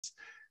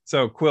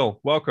So, Quil,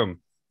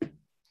 welcome.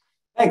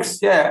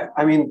 Thanks. Yeah,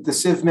 I mean, the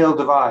civ-mil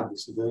divide, the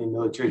civilian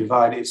military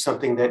divide, is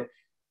something that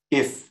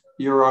if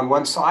you're on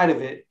one side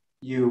of it,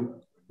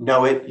 you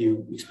know it,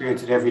 you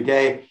experience it every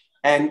day.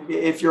 And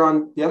if you're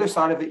on the other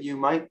side of it, you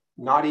might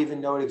not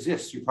even know it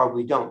exists. You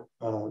probably don't.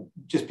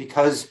 Just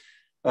because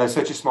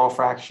such a small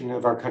fraction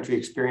of our country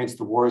experienced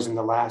the wars in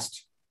the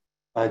last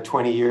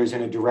 20 years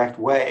in a direct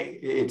way.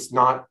 It's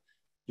not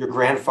your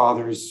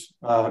grandfather's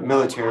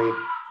military,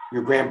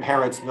 your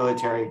grandparents'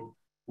 military,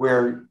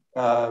 where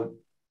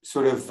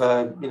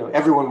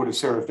everyone would have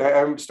served.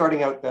 I'm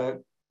starting out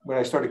when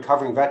I started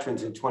covering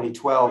veterans in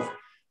 2012.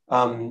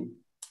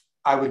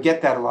 I would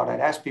get that a lot. I'd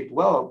ask people,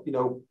 well,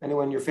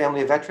 anyone in your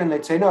family a veteran?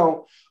 They'd say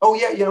no. Oh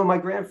yeah, my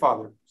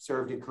grandfather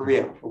served in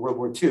Korea or World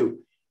War II,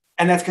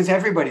 and that's because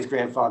everybody's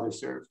grandfather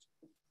served.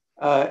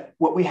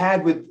 What we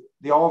had with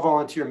the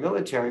all-volunteer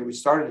military, we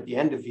started at the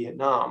end of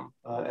Vietnam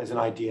as an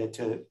idea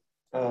to.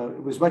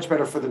 It was much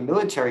better for the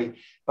military,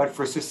 but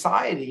for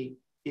society,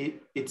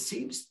 it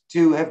seems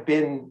to have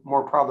been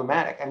more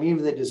problematic. I mean,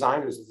 even the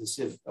designers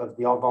of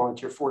the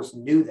all-volunteer force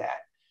knew that,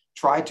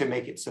 tried to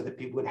make it so that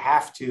people would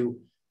have to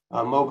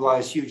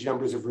mobilize huge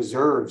numbers of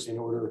reserves in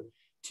order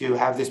to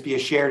have this be a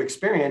shared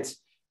experience.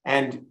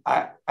 And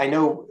I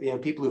know,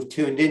 people who've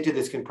tuned into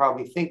this can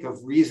probably think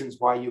of reasons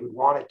why you would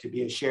want it to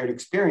be a shared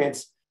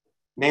experience,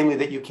 namely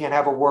that you can't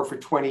have a war for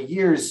 20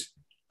 years,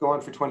 go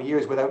on for 20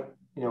 years without,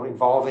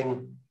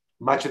 involving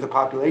much of the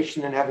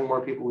population and having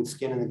more people with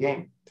skin in the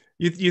game.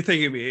 You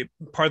think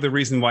part of the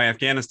reason why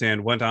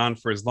Afghanistan went on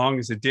for as long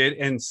as it did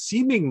and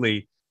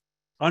seemingly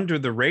under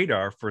the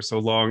radar for so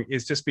long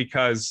is just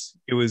because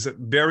it was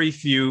very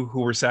few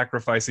who were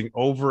sacrificing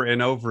over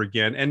and over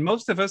again. And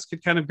most of us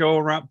could kind of go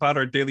around about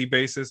our daily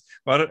basis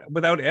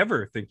without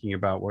ever thinking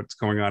about what's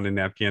going on in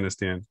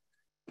Afghanistan.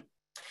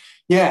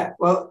 Yeah,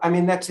 well, I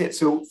mean, that's it.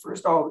 So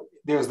first of all,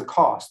 there's the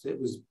cost. It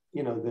was,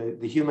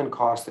 the human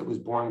cost that was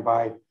borne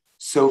by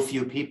so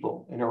few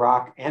people in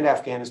Iraq and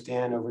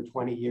Afghanistan over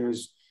 20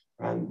 years,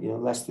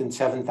 less than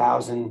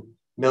 7,000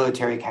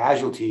 military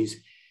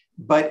casualties.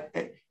 But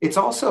it's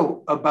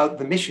also about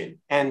the mission.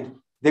 And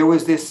there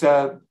was this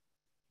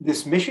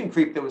mission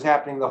creep that was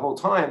happening the whole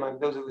time.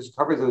 Those of us who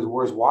covered those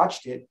wars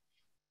watched it,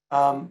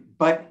 or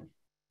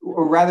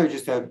rather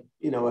just a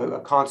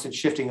constant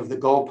shifting of the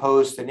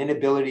goalposts, an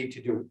inability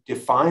to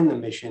define the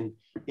mission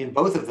in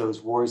both of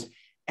those wars.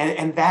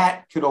 And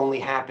that could only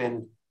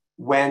happen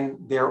when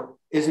there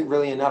isn't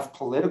really enough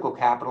political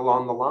capital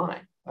on the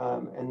line.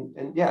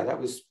 And yeah,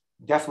 that was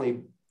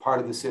definitely part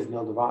of the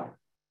civ-mil divide.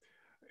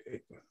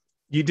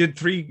 You did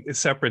 3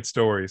 separate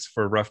stories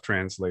for Rough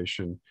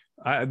Translation.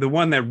 The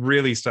one that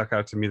really stuck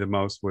out to me the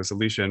most was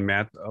Alicia and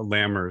Matt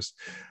Lammers.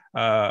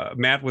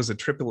 Matt was a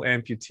triple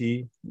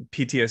amputee,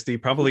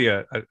 PTSD, probably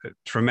a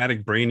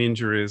traumatic brain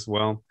injury as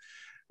well.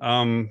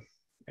 And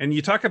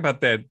you talk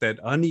about that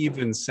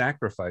uneven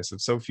sacrifice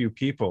of so few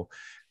people,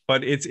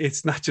 but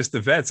it's not just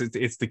the vets,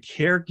 it's the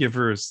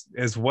caregivers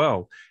as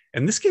well.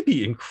 And this can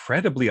be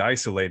incredibly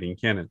isolating,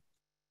 can it?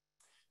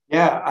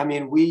 Yeah, I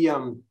mean,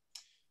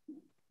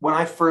 when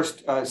I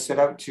first set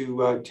out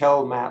to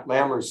tell Matt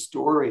Lammer's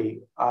story,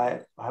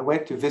 I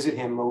went to visit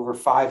him over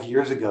 5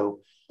 years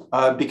ago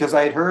because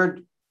I had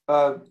heard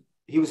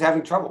he was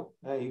having trouble.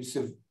 He was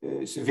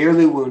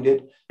severely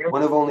wounded,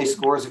 one of only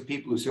scores of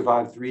people who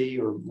survived 3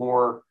 or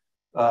more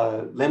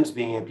limbs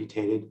being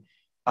amputated.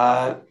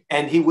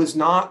 And he was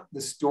not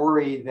the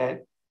story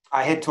that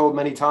I had told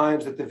many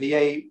times, that the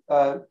VA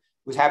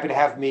was happy to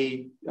have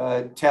me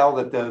tell,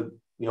 that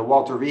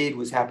Walter Reed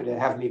was happy to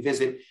have me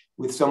visit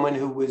with someone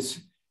who was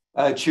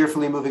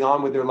cheerfully moving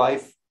on with their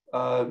life,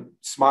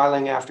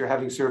 smiling after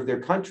having served their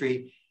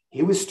country.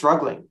 He was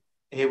struggling.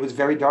 It was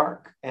very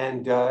dark.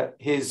 And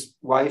his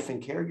wife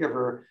and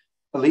caregiver,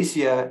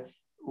 Alicia,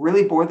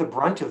 really bore the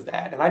brunt of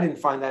that. And I didn't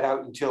find that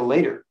out until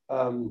later.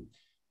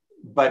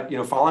 But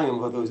following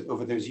him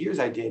over those years,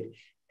 I did.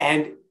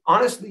 And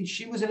honestly,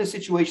 she was in a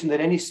situation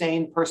that any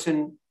sane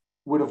person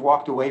would have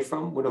walked away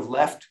from, would have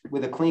left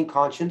with a clean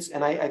conscience.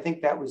 And I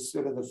think that was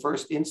sort of the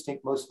first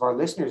instinct most of our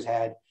listeners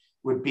had,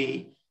 would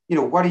be,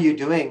 what are you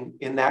doing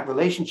in that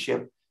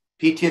relationship?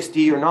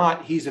 PTSD or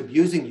not, he's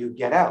abusing you,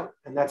 get out.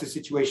 And that's a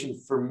situation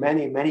for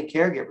many, many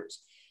caregivers.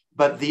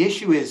 But the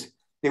issue is,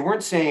 they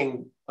weren't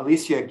saying,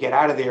 Alicia, get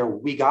out of there,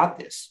 we got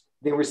this.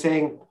 They were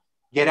saying,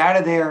 get out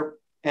of there,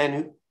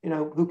 and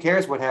who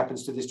cares what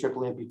happens to this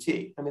triple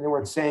amputee? I mean, they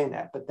weren't saying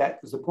that, but that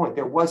was the point.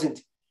 There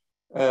wasn't,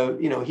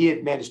 he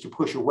had managed to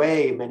push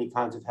away many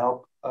kinds of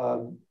help.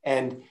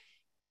 And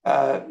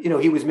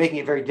he was making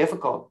it very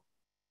difficult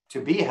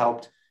to be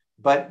helped.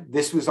 But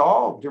this was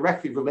all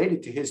directly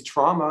related to his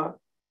trauma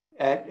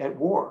at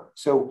war.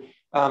 So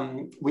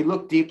we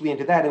looked deeply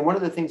into that. And one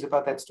of the things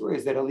about that story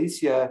is that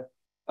Alicia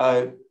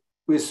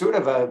was sort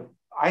of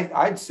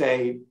I'd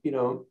say,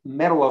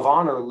 Medal of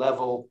Honor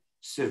level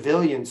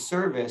civilian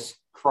service,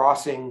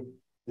 crossing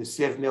the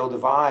civ-mil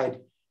divide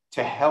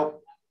to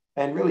help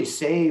and really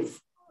save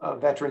a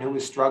veteran who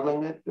was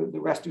struggling that the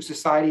rest of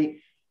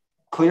society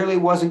clearly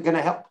wasn't going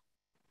to help.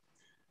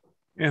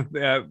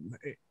 Yeah,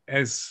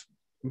 as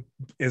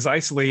as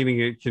isolating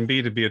it can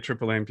be to be a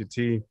triple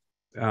amputee,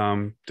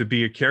 to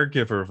be a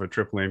caregiver of a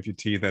triple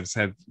amputee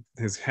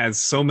has had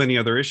so many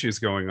other issues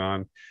going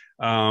on.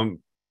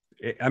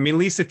 I mean, at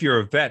least if you're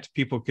a vet,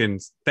 people can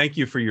thank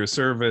you for your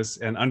service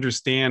and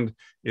understand,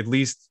 at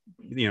least,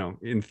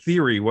 in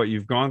theory, what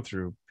you've gone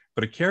through.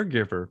 But a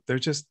caregiver,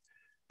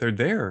 they're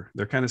there.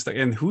 They're kind of stuck.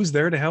 And who's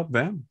there to help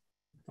them,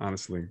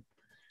 honestly?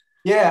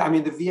 Yeah, I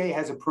mean, the VA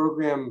has a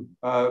program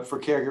for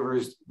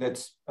caregivers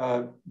that's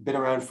been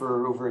around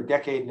for over a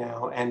decade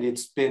now, and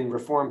it's been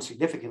reformed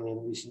significantly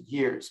in recent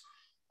years.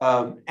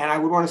 And I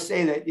would want to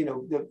say that,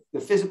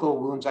 the physical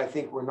wounds, I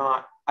think, were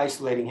not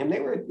isolating him. They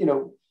were,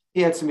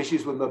 he had some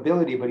issues with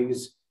mobility, but he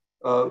was,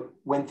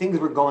 when things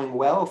were going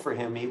well for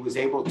him, he was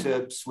able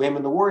to swim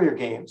in the Warrior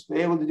Games,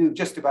 be able to do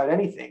just about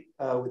anything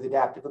with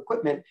adaptive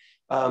equipment.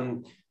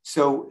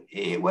 So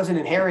it wasn't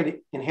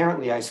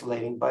inherently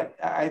isolating, but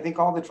I think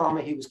all the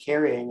trauma he was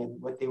carrying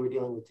and what they were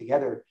dealing with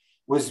together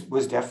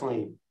was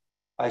definitely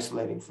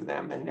isolating for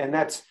them. And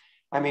that's,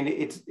 I mean,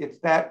 it's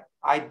that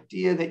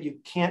idea that you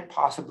can't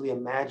possibly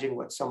imagine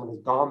what someone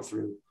has gone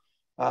through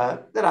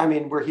that, I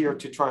mean, we're here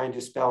to try and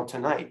dispel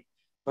tonight.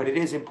 But it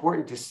is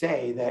important to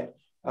say that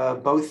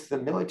both the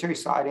military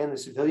side and the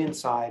civilian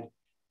side,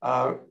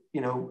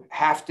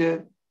 have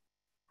to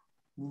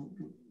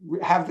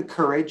have the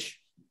courage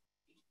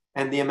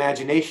and the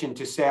imagination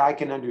to say, I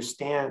can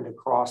understand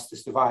across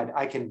this divide.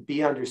 I can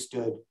be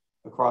understood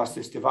across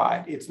this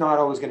divide. It's not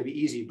always going to be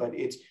easy, but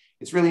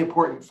it's really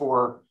important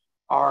for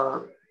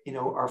our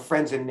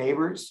friends and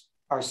neighbors,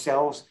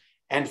 ourselves,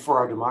 and for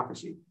our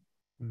democracy.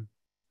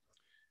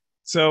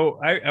 So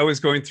I was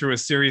going through a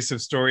series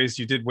of stories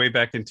you did way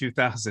back in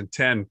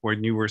 2010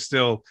 when you were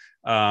still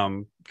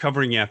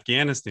covering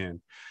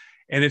Afghanistan.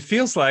 And it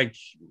feels like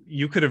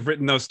you could have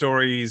written those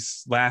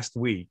stories last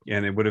week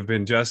and it would have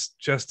been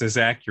just as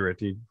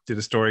accurate. You did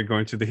a story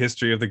going through the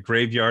history of the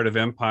graveyard of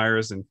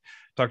empires and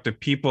talked to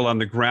people on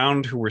the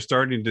ground who were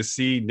starting to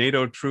see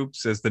NATO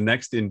troops as the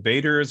next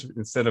invaders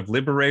instead of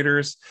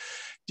liberators.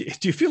 Do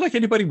you feel like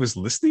anybody was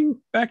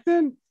listening back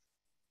then?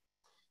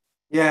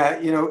 Yeah,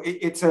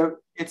 it's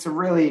a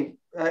really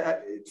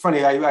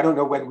funny. I don't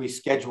know when we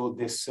scheduled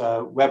this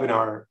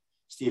webinar,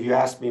 Steve. You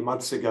asked me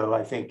months ago,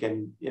 I think,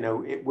 and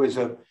it was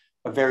a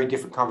very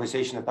different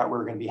conversation I thought we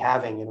were going to be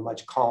having in a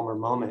much calmer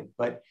moment.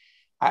 But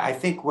I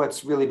think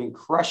what's really been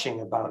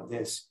crushing about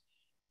this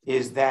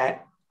is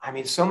that, I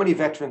mean, so many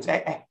veterans,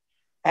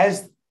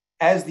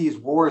 as these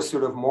wars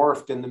sort of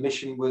morphed and the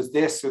mission was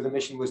this, or the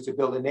mission was to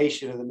build a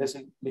nation, or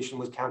the mission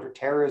was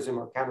counterterrorism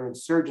or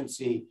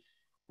counterinsurgency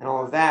and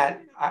all of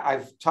that,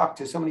 I've talked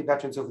to so many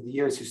veterans over the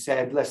years who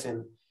said,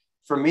 listen,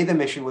 for me, the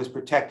mission was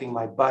protecting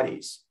my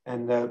buddies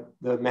and the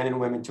men and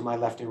women to my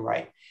left and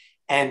right.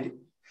 And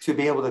to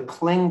be able to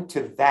cling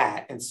to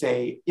that and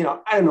say, I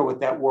don't know what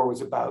that war was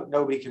about.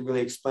 Nobody can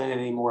really explain it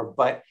anymore.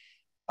 But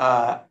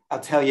I'll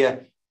tell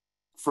you,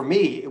 for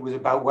me, it was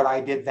about what I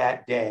did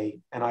that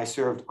day, and I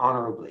served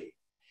honorably.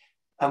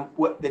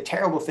 What the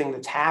terrible thing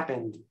that's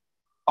happened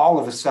all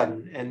of a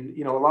sudden, and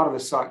a lot of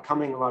us saw it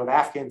coming, a lot of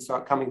Afghans saw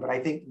it coming, but I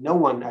think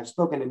I've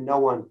spoken to no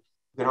one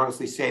who can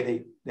honestly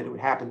say that it would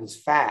happen this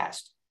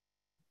fast,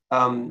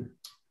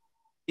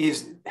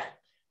 is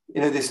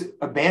this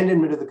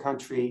abandonment of the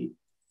country,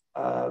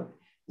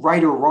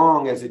 right or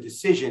wrong as a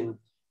decision.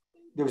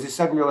 There was a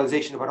sudden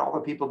realization about all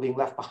the people being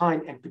left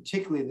behind, and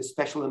particularly the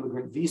special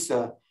immigrant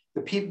visa,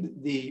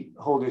 the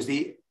holders,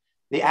 the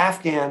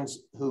Afghans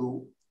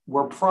who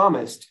were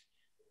promised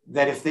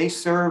that if they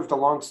served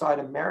alongside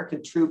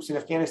American troops in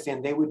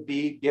Afghanistan, they would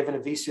be given a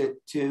visa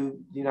to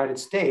the United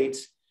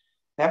States.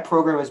 That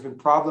program has been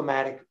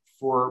problematic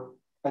for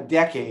a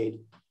decade,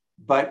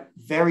 but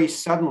very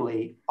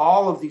suddenly,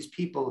 all of these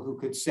people who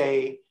could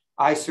say,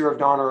 I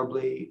served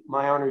honorably,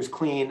 my honor is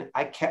clean,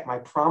 I kept my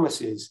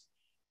promises,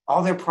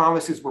 all their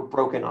promises were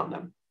broken on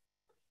them.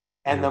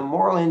 And the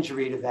moral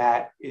injury to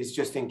that is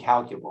just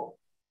incalculable.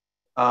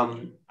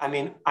 I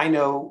mean, I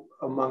know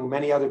among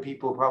many other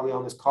people probably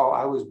on this call,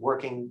 I was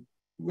working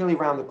really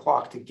around the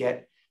clock to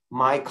get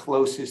my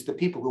closest, the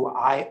people who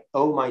I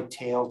owe my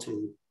tail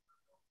to,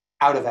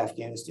 out of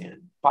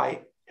Afghanistan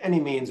by any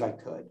means I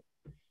could.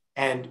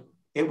 And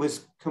it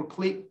was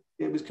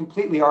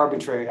completely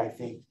arbitrary, I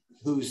think,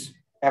 whose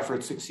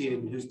efforts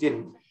succeeded and whose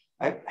didn't.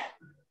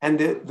 And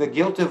the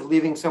guilt of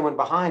leaving someone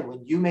behind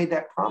when you made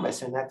that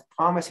promise and that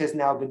promise has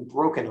now been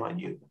broken on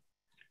you.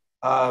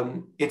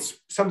 It's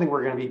something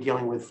we're going to be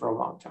dealing with for a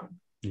long time.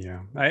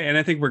 Yeah. And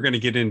I think we're going to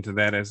get into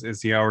that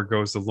as the hour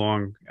goes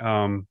along.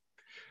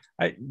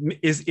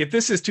 If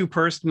this is too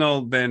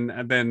personal,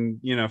 then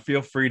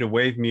feel free to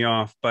wave me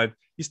off. But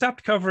you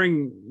stopped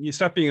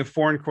being a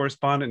foreign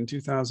correspondent in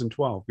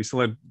 2012. We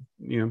still had,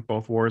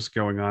 both wars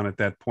going on at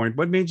that point.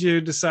 What made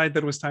you decide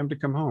that it was time to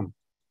come home?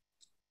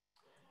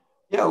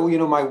 Yeah,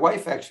 well, my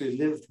wife actually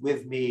lived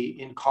with me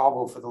in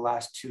Kabul for the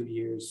last 2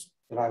 years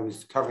that I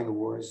was covering the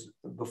wars.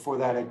 Before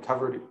that, I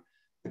covered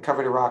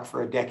Iraq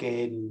for a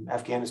decade and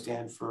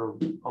Afghanistan for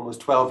almost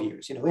 12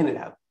 years, in and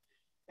out.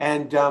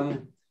 And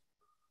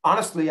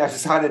honestly, I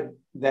decided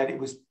that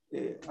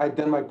I'd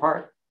done my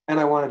part. and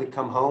I wanted to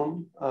come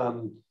home.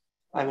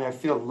 I mean, I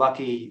feel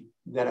lucky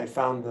that I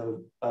found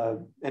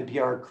the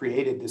NPR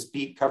created this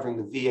beat covering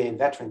the VA and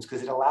veterans,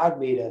 because it allowed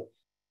me to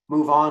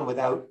move on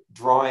without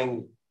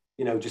drawing,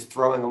 just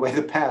throwing away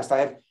the past. I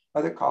have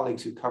other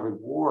colleagues who covered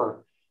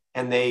war,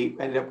 and they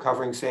ended up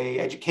covering, say,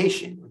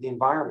 education or the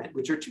environment,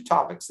 which are two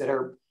topics that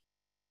are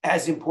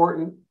as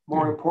important,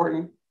 more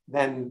important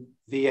than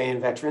VA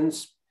and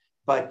veterans.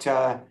 But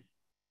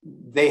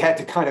they had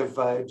to kind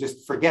of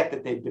just forget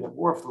that they'd been at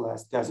war for the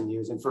last dozen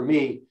years. And for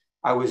me,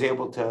 I was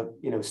able to,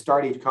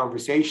 start each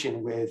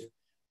conversation with,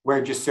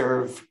 where'd you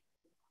serve?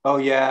 Oh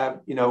yeah,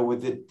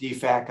 with the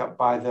DFAC up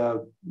by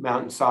the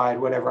mountainside,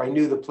 whatever. I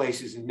knew the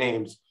places and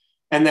names.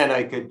 And then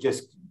I could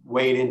just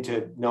wade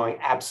into knowing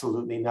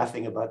absolutely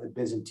nothing about the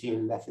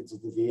Byzantine methods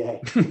of the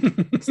VA.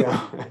 So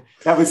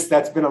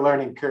that's been a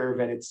learning curve,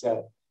 and it's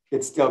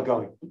still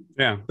going.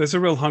 Yeah, there's a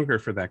real hunger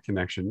for that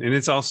connection. And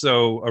it's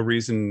also a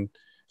reason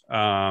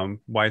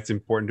why it's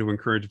important to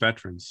encourage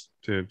veterans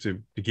to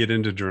get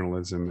into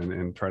journalism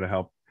and try to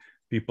help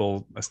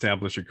people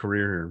establish a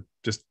career here.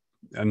 Just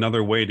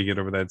another way to get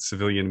over that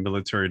civilian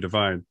military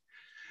divide.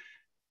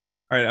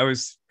 All right, I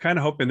was kind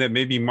of hoping that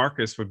maybe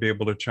Marcus would be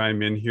able to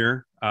chime in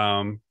here.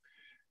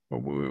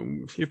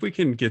 If we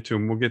can get to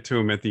him, we'll get to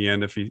him at the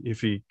end if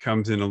he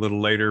comes in a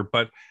little later.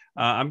 But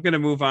I'm going to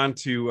move on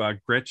to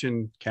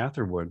Gretchen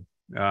Catherwood.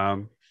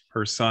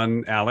 Her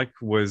son Alec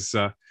was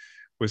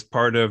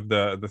part of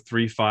the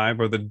 3-5,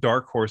 or the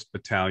Dark Horse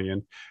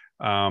Battalion,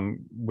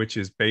 which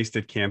is based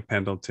at Camp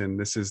Pendleton.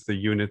 This is the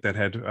unit that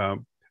had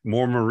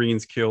more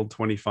Marines killed,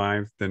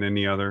 25, than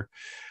any other.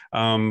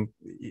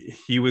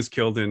 He was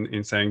killed in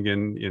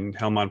Sangin in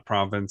Helmand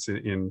Province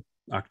in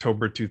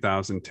October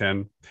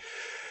 2010.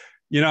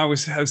 I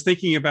was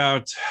thinking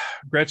about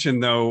Gretchen,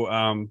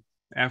 though,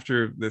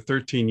 after the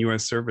 13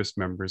 U.S. service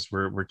members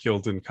were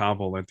killed in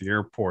Kabul at the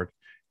airport.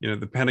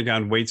 The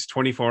Pentagon waits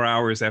 24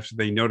 hours after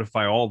they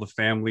notify all the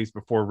families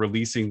before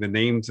releasing the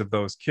names of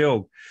those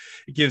killed.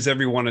 It gives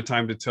everyone a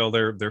time to tell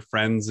their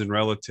friends and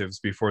relatives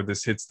before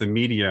this hits the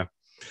media.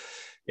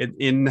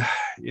 In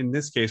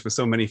this case, with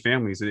so many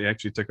families, it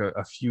actually took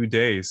a few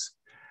days.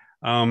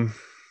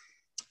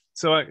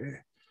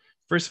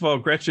 First of all,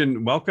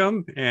 Gretchen,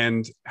 welcome.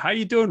 And how are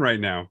you doing right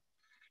now?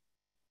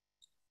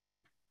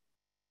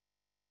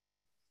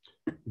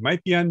 You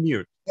might be on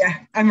mute. Yeah,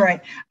 I'm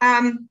right.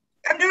 I'm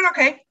doing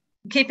okay.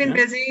 Keeping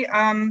busy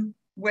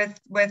with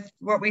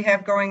what we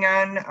have going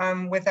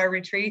on with our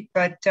retreat,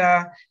 but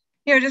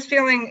just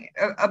feeling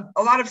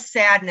a lot of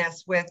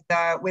sadness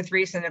with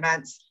recent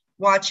events.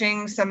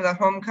 Watching some of the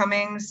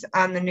homecomings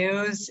on the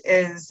news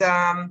is,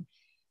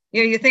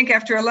 you think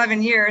after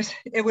 11 years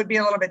it would be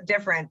a little bit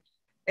different.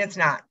 It's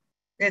not.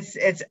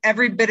 It's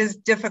every bit as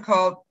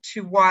difficult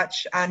to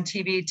watch on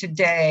TV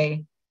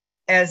today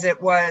as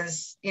it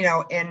was,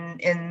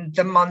 in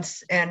the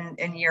months and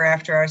year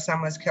after our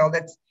son was killed.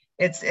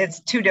 It's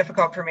too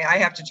difficult for me. I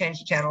have to change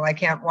the channel. I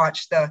can't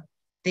watch the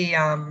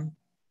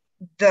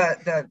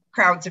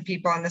crowds of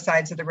people on the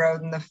sides of the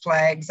road and the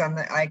flags on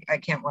the. I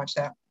can't watch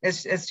that.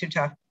 It's too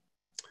tough.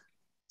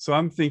 So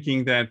I'm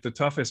thinking that the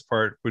toughest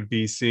part would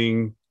be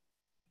seeing,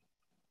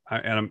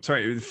 and I'm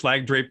sorry,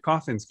 flag draped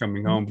coffins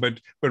coming home.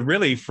 But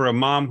really, for a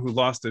mom who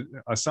lost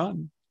a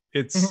son,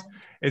 it's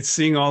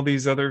seeing all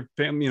these other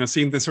family,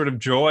 seeing the sort of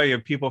joy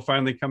of people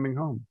finally coming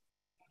home.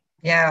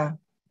 Yeah.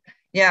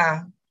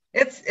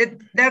 That's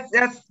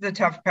the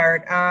tough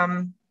part.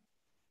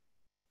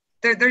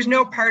 There's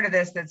no part of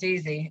this that's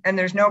easy, and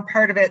there's no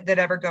part of it that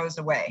ever goes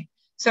away.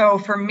 So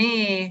for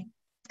me,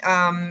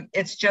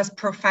 it's just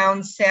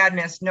profound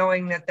sadness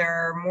knowing that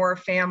there are more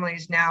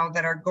families now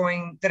that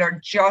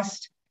are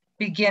just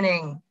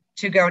beginning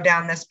to go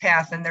down this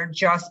path, and they're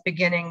just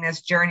beginning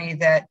this journey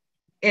that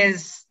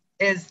is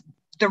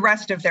the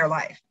rest of their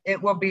life.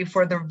 It will be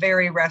for the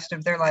very rest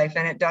of their life,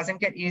 and it doesn't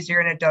get easier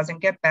and it doesn't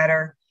get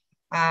better.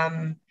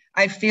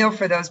 I feel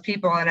for those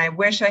people, and I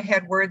wish I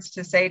had words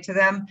to say to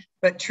them,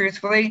 but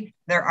truthfully,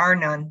 there are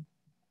none.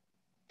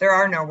 There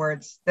are no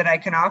words that I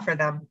can offer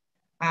them.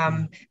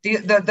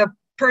 The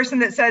person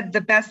that said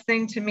the best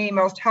thing to me,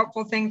 most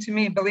helpful thing to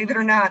me, believe it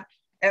or not,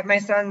 at my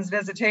son's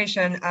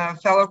visitation, a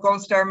fellow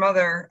Gold Star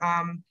mother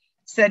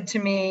said to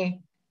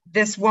me,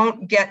 "This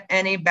won't get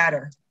any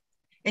better."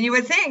 And you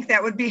would think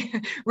that would be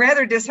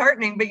rather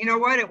disheartening, but you know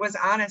what? It was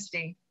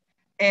honesty.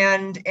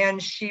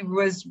 And she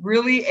was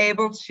really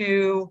able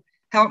to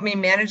help me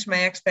manage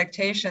my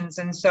expectations.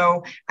 And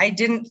so I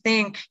didn't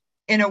think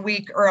in a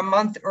week or a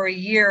month or a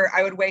year,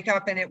 I would wake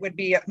up and it would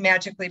be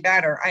magically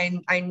better.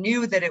 I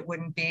knew that it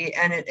wouldn't be,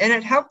 and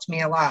it helped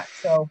me a lot.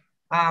 So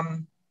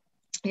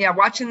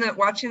watching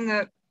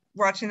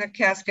the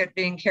casket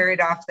being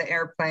carried off the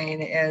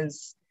airplane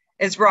is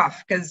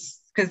rough because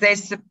they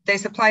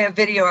supply a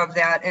video of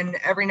that, and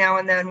every now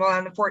and then,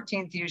 on the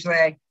 14th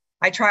usually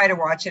I try to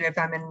watch it if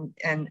I'm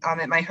I'm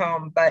at my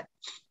home, but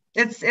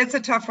it's a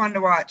tough one to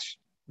watch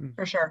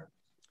for sure.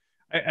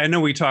 I know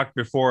we talked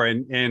before,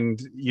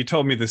 and you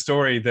told me the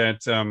story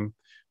that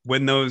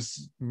when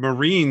those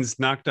Marines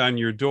knocked on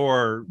your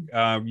door,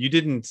 you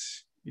didn't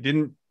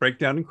break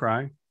down and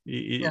cry.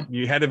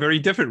 you had a very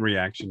different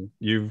reaction.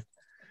 You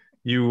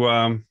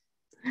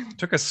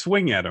took a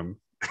swing at him.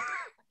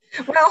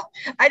 Well,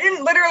 I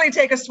didn't literally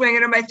take a swing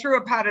at him. I threw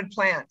a potted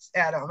plant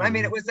at him. I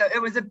mean, it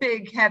was a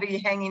big, heavy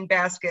hanging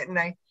basket, and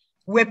I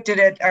whipped it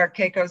at our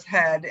Keiko's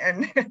head,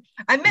 and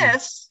I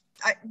missed.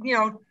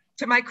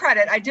 To my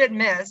credit, I did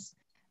miss.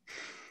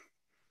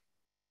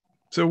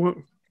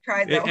 So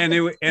tried though.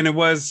 It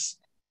was,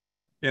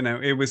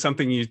 it was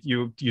something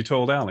you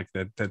told Alec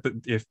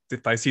that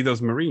if I see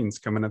those Marines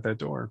coming at that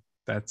door,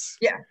 that's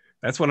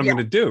what I'm going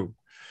to do.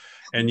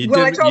 And you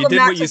did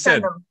what you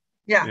said.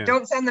 Yeah,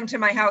 don't send them to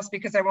my house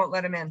because I won't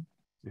let them in.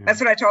 Yeah. That's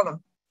what I told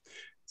them.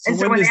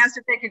 So when they asked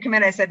if they could come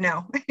in, I said,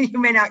 no, you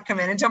may not come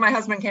in, until my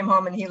husband came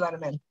home and he let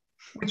them in,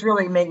 which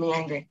really made me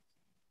angry.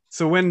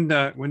 So when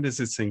does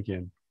it sink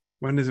in?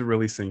 When does it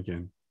really sink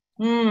in?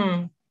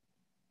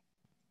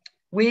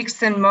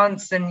 Weeks and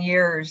months and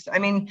years. I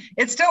mean,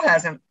 it still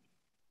hasn't.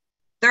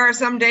 There are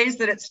some days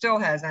that it still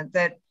hasn't,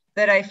 that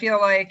I feel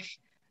like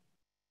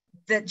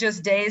that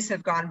just days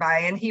have gone by.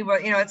 And he will,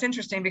 it's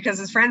interesting because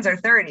his friends are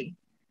 30.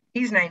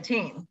 He's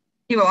 19.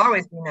 He will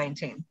always be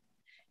 19.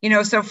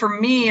 So for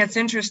me, it's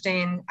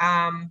interesting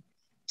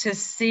to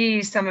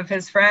see some of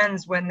his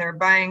friends when they're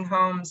buying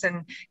homes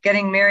and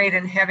getting married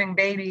and having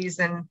babies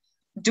and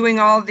doing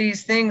all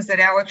these things that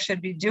Alex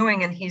should be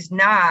doing, and he's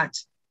not.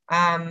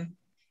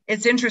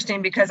 It's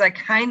interesting because I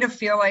kind of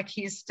feel like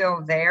he's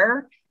still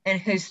there and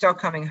he's still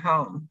coming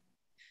home.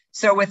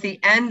 So with the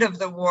end of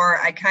the war,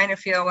 I kind of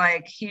feel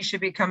like he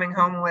should be coming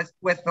home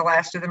with the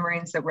last of the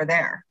Marines that were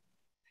there.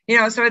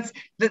 So it's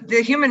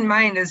the human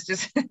mind is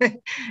just,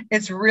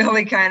 it's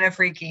really kind of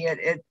freaky.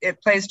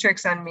 It plays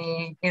tricks on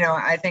me,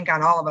 I think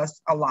on all of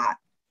us a lot.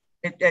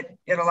 It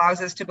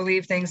allows us to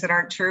believe things that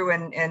aren't true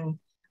and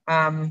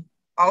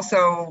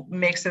also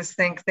makes us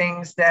think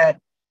things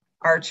that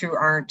are true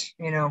aren't.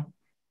 Yeah.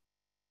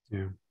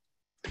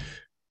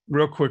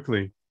 Real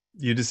quickly,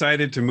 you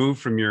decided to move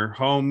from your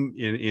home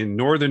in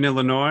northern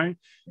Illinois.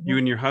 Mm-hmm. You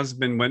and your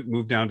husband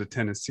moved down to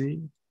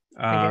Tennessee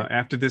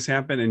after this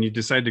happened, and you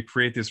decided to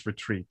create this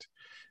retreat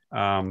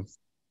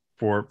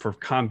for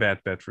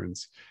combat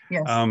veterans.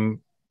 Yes. And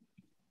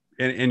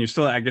you're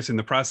still, I guess, in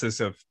the process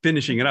of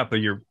finishing it up, but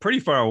you're pretty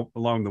far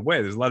along the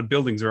way. There's a lot of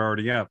buildings are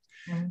already up.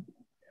 Mm-hmm.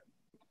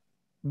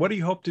 What do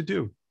you hope to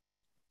do?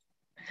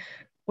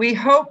 We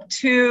hope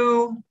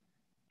to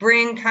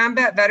bring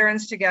combat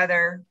veterans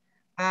together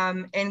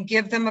and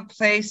give them a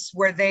place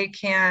where they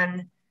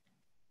can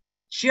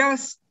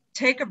just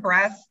take a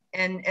breath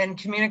and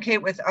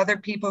communicate with other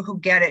people who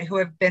get it, who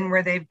have been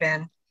where they've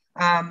been.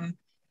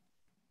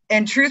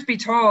 And truth be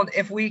told,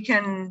 if we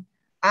can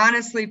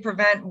honestly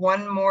prevent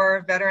one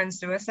more veteran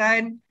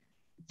suicide,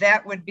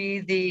 that would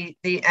be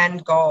the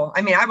end goal.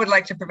 I mean, I would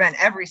like to prevent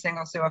every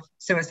single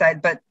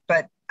suicide, but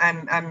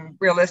I'm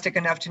realistic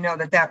enough to know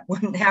that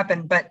wouldn't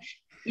happen. But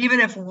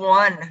even if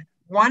one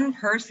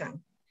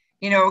person,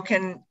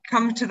 can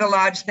come to the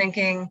lodge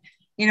thinking,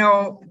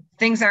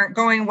 things aren't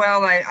going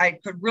well. I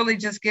could really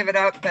just give it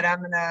up, but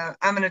I'm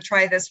gonna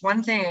try this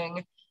one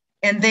thing,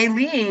 and they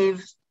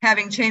leave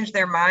having changed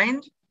their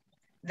mind.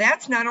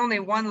 That's not only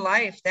one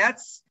life.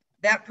 That's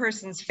that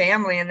person's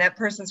family and that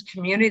person's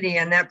community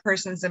and that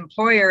person's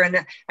employer.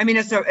 And I mean,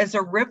 it's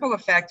a ripple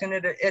effect, and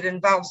it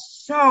involves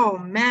so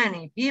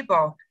many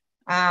people.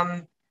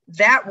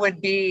 That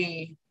would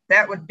be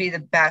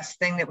the best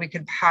thing that we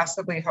could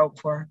possibly hope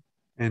for.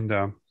 And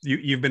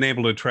you've been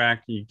able to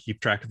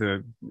keep track of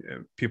the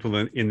people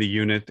in the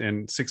unit,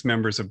 and 6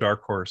 members of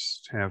Dark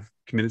Horse have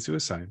committed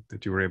suicide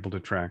that you were able to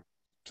track.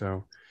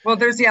 So, well,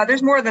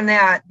 there's more than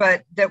that,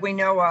 but that we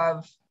know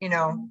of,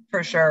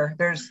 for sure.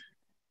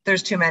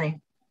 There's too many.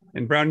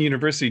 And Brown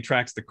University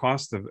tracks the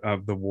cost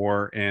of the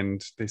war,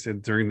 and they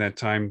said during that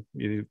time,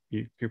 a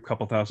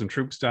couple thousand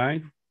troops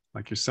died,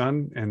 like your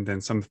son, and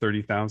then some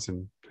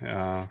 30,000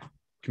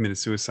 committed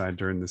suicide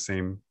during the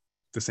same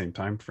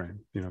time frame,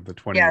 the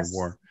 20-year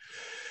war.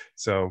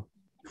 So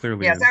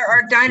clearly, yes,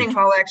 our dining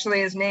hall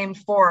actually is named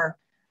for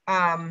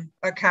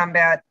a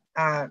combat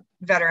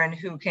veteran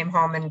who came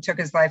home and took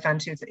his life on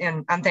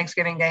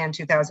Thanksgiving Day in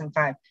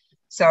 2005.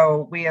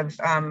 So we have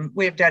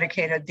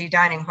dedicated the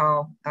dining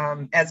hall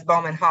as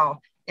Bowman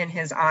Hall in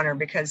his honor,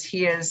 because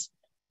he is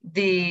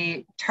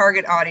the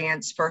target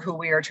audience for who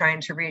we are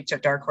trying to reach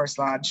at Dark Horse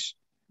Lodge.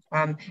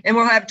 And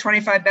we'll have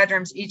 25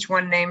 bedrooms, each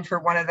one named for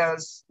one of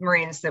those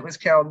Marines that was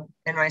killed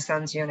in my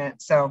son's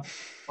unit. So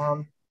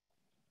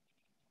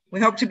we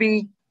hope to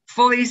be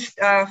fully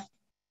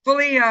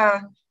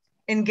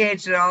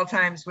engaged at all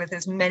times with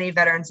as many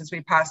veterans as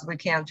we possibly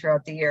can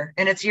throughout the year.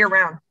 And it's year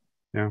round.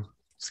 Yeah,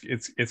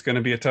 it's going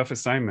to be a tough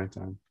assignment.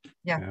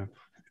 Yeah.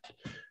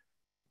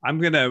 I'm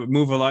going to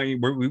move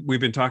along. We've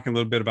been talking a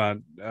little bit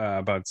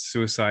about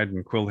suicide,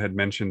 and Quil had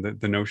mentioned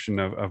the notion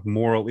of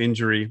moral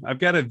injury. I've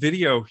got a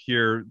video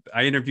here.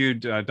 I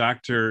interviewed a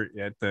doctor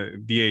at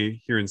the VA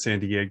here in San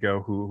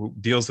Diego who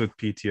deals with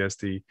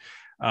PTSD.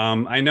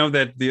 I know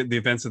that the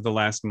events of the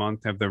last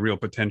month have the real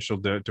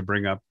potential to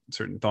bring up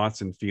certain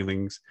thoughts and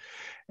feelings.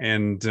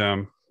 And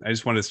I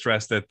just want to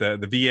stress that the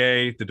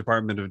VA, the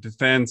Department of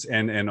Defense,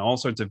 and all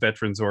sorts of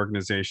veterans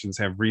organizations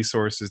have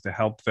resources to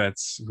help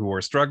vets who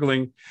are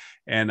struggling.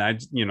 And I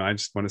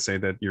just want to say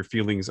that your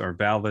feelings are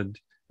valid,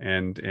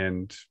 and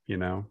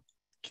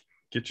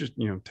get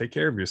your, take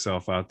care of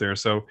yourself out there.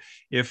 So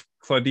if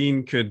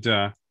Claudine could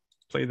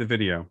play the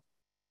video.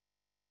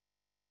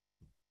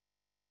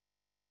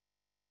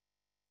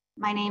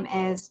 My name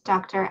is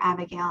Dr.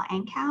 Abigail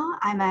Ankow.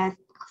 I'm a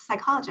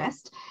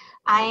psychologist.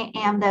 I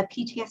am the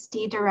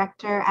PTSD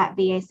director at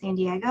VA San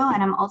Diego,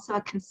 and I'm also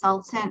a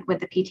consultant with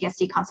the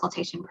PTSD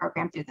consultation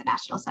program through the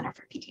National Center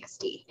for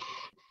PTSD.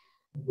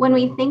 When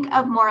we think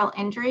of moral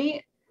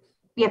injury,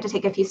 we have to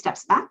take a few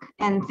steps back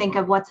and think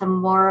of what's a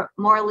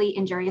morally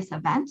injurious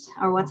event,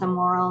 or what's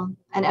an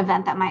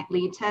event that might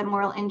lead to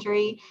moral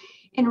injury.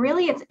 And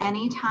really, it's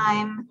any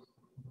time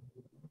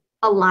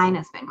a line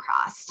has been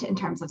crossed in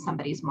terms of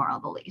somebody's moral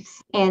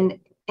beliefs. And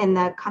in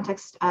the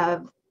context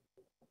of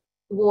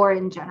war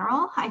in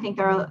general, I think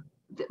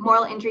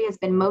moral injury has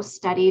been most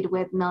studied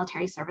with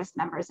military service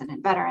members and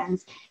in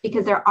veterans,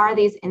 because there are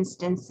these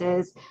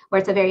instances where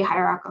it's a very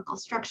hierarchical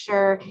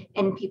structure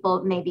and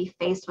people may be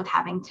faced with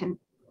having to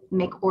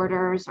make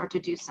orders or to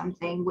do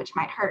something which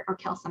might hurt or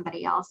kill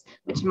somebody else,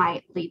 which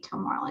might lead to a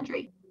moral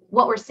injury.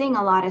 What we're seeing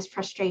a lot is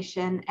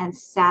frustration and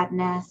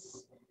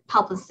sadness,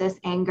 helplessness,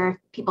 anger,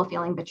 people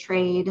feeling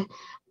betrayed.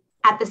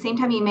 At the same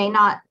time, you may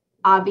not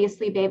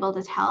obviously be able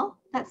to tell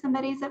that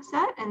somebody's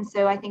upset. And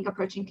so I think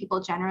approaching people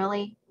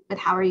generally with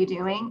how are you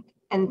doing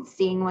and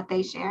seeing what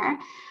they share.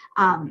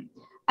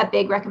 A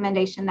big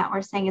recommendation that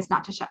we're saying is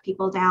not to shut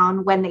people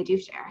down when they do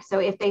share. So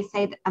if they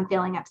say that I'm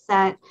feeling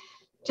upset,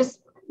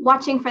 just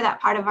watching for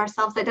that part of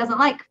ourselves that doesn't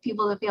like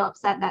people to feel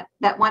upset,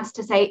 that wants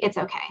to say it's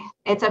okay,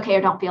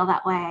 or don't feel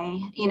that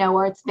way,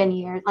 or it's been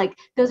years. Like,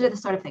 those are the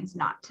sort of things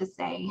not to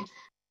say.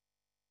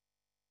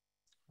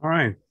 All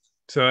right.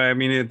 So, I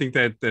mean, I think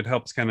that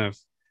helps kind of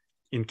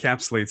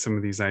encapsulate some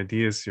of these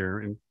ideas here,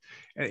 and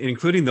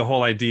including the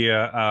whole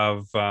idea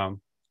of that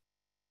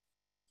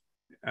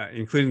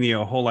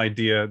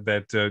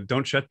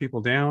don't shut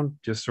people down,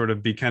 just sort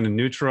of be kind of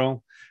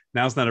neutral.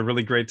 Now's not a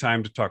really great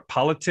time to talk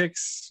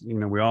politics.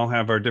 We all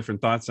have our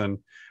different thoughts on,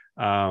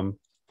 the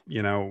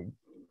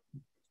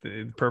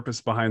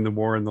purpose behind the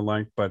war and the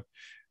like, but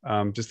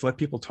just let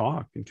people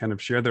talk and kind of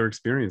share their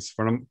experience.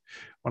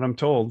 What I'm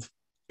told,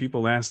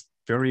 people ask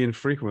very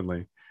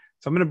infrequently.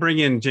 So I'm going to bring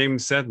in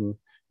James Seddon.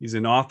 He's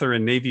an author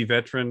and Navy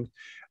veteran.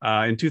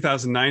 In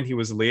 2009, he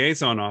was a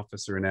liaison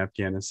officer in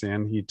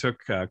Afghanistan. He took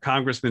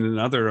congressmen and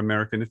other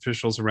American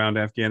officials around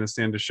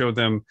Afghanistan to show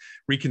them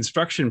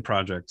reconstruction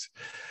projects.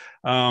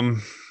 I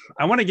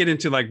want to get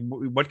into like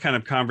what kind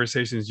of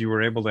conversations you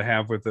were able to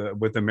have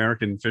with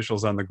American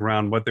officials on the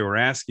ground, what they were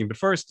asking. But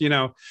first,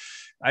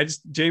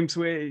 James,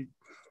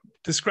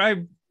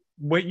 describe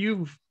what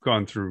you've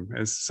gone through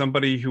as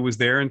somebody who was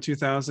there in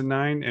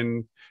 2009,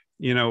 and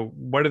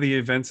what are the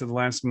events of the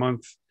last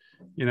month?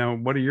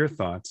 What are your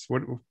thoughts?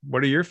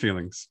 What are your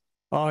feelings?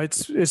 Oh,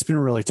 it's been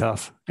really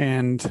tough.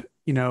 And,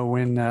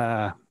 when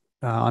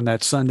on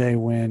that Sunday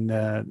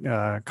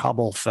when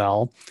Kabul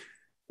fell,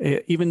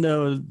 even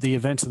though the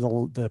events of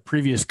the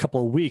previous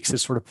couple of weeks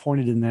has sort of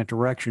pointed in that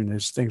direction,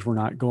 as things were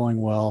not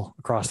going well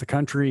across the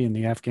country and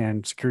the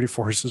Afghan security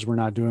forces were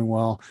not doing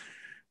well,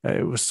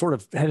 it was sort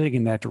of heading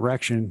in that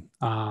direction.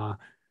 And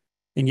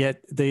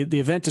yet the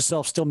event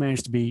itself still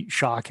managed to be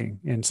shocking.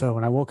 And so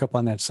when I woke up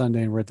on that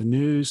Sunday and read the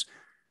news,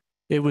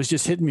 it was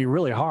just hitting me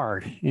really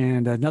hard.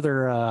 And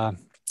another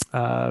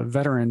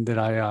veteran that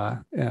I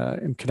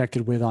am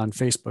connected with on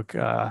Facebook,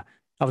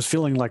 I was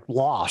feeling like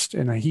lost.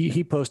 And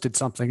he posted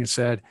something and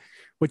said,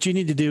 what you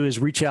need to do is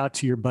reach out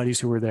to your buddies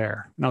who were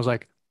there. And I was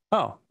like,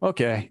 oh,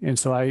 okay. And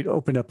so I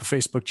opened up a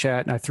Facebook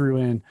chat and I threw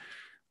in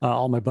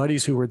all my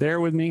buddies who were there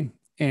with me,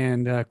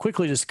 and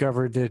quickly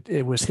discovered that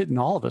it was hitting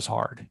all of us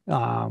hard,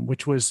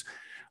 which was,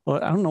 well,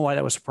 I don't know why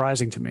that was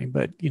surprising to me,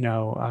 but,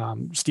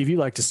 Steve, you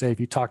like to say, if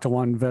you talk to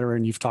one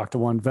veteran, you've talked to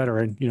one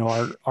veteran,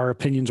 our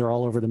opinions are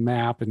all over the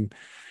map. And,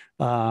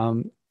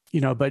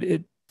 but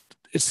it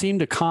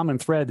seemed a common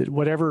thread that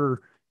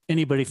whatever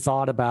anybody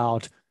thought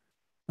about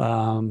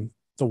the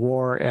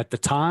war at the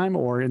time,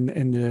 or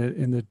in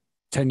the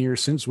 10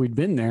 years since we'd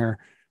been there,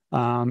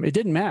 it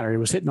didn't matter. It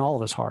was hitting all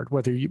of us hard,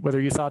 whether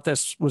you thought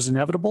this was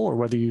inevitable or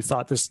whether you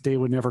thought this day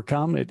would never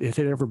come. It hit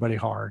everybody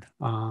hard.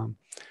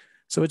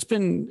 So it's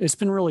been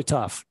really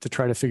tough to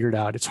try to figure it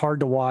out. It's hard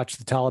to watch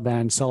the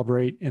Taliban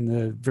celebrate in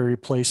the very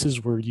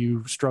places where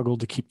you struggled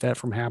to keep that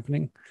from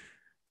happening.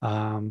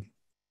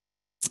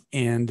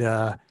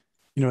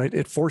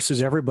 It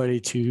forces everybody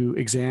to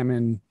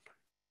examine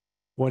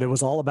what it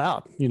was all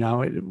about.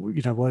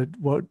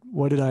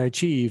 What did I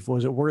achieve?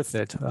 Was it worth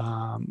it?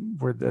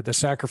 Were the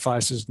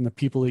sacrifices and the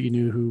people that you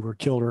knew who were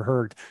killed or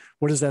hurt,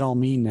 what does that all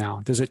mean now?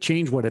 Does it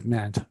change what it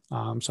meant?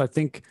 So I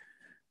think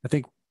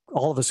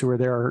all of us who are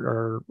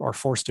there are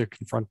forced to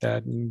confront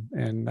that.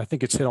 And I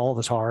think it's hit all of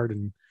us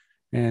hard.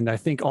 And I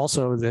think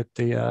also that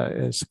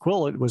as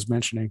Quil was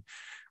mentioning,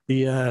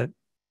 the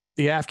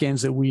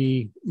Afghans that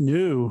we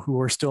knew who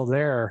were still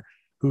there,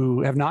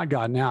 who have not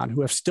gotten out,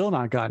 who have still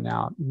not gotten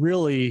out,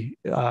 really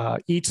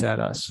eats at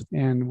us,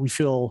 and we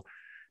feel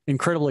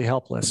incredibly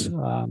helpless.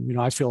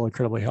 I feel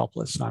incredibly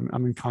helpless.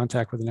 I'm in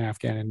contact with an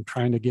Afghan and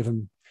trying to give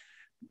him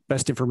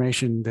best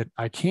information that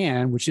I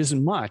can, which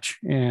isn't much,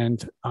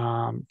 and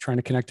trying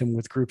to connect him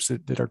with groups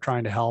that are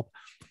trying to help.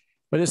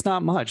 But it's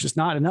not much. It's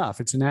not enough.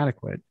 It's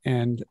inadequate.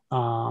 And,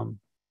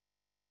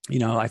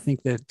 I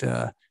think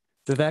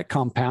that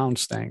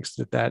compounds things,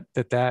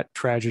 that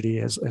tragedy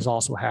has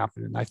also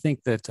happened. And I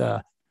think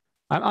that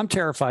I'm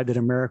terrified that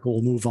America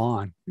will move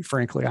on.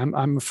 Frankly,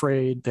 I'm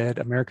afraid that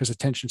America's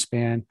attention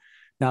span,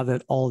 now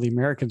that all the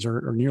Americans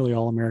or nearly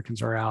all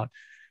Americans are out,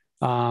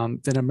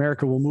 then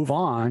America will move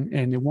on,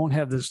 and it won't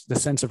have the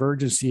sense of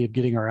urgency of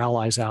getting our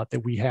allies out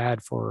that we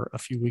had for a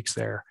few weeks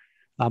there.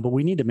 But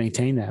we need to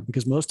maintain that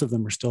because most of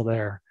them are still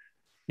there.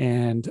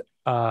 And,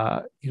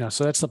 so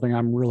that's something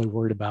I'm really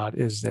worried about,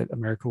 is that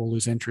America will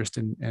lose interest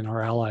and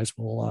our allies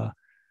will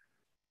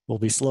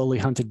be slowly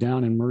hunted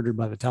down and murdered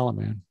by the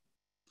Taliban.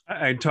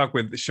 I talked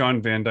with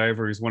Sean Van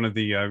Diver, who's one of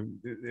the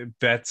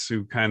vets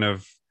who kind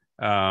of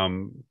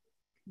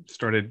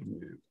started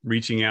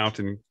reaching out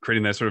and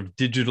creating that sort of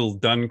digital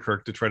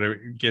Dunkirk to try to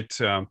get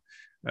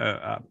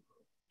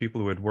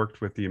people who had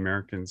worked with the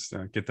Americans,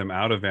 get them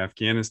out of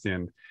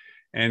Afghanistan.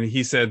 And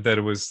he said that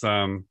it was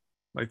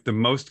like the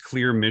most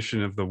clear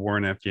mission of the war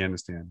in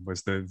Afghanistan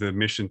was the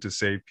mission to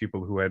save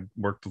people who had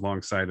worked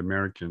alongside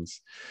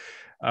Americans.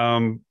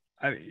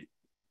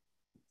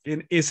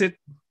 Is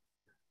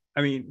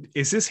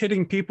this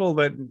hitting people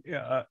that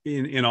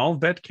in all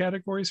vet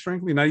categories,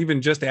 frankly, not even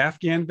just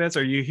Afghan vets?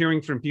 Are you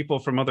hearing from people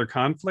from other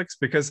conflicts?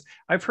 Because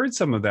I've heard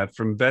some of that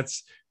from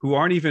vets who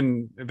aren't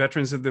even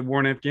veterans of the war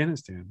in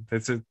Afghanistan.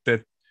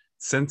 That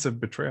sense of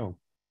betrayal.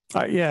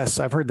 Yes,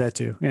 I've heard that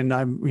too. And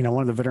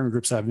one of the veteran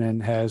groups I'm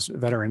in has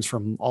veterans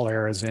from all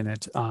eras in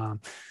it.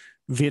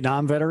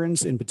 Vietnam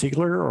veterans in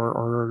particular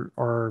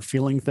are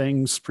feeling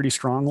things pretty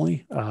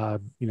strongly,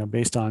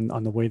 based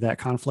on the way that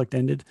conflict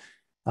ended.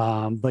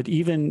 But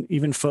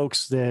even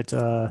folks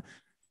that,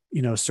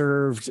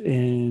 served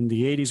in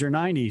the 80s or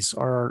 90s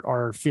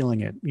are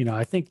feeling it.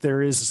 I think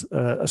there is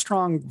a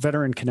strong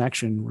veteran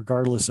connection,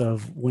 regardless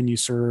of when you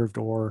served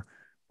or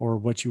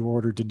what you were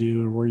ordered to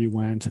do or where you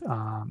went,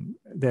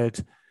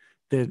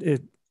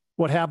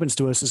 what happens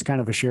to us is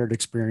kind of a shared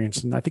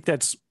experience. And I think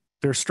there's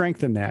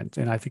strength in that.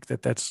 And I think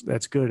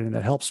that's good. And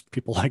that helps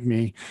people like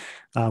me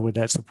with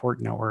that support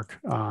network.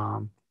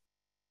 I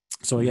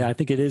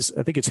think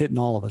it's hitting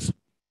all of us.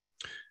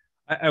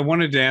 I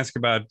wanted to ask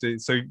about,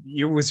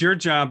 it was your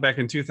job back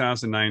in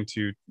 2009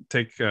 to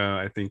take,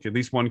 I think, at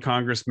least one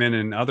congressman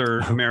and other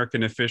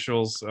American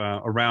officials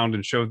around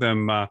and show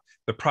them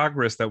the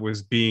progress that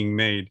was being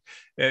made.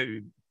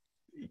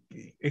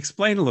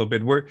 Explain a little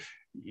bit.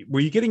 Were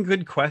you getting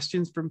good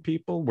questions from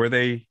people?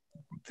 Did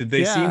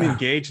they seem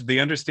engaged? Did they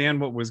understand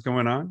what was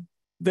going on?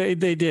 They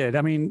did.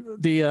 I mean,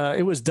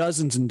 it was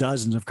dozens and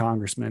dozens of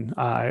congressmen.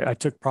 I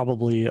took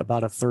probably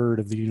about a third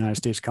of the United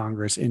States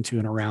Congress into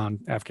and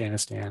around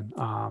Afghanistan.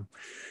 For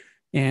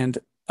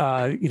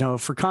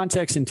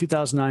context, in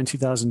 2009,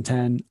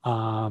 2010,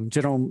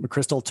 General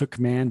McChrystal took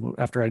command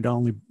after I'd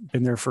only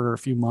been there for a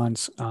few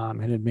months,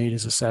 and had made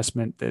his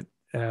assessment that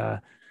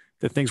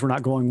things were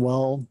not going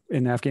well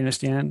in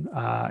Afghanistan.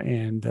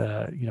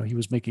 He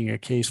was making a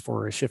case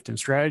for a shift in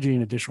strategy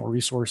and additional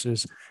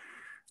resources.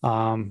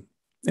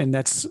 And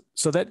that's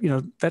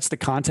the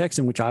context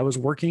in which I was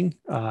working,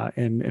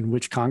 and in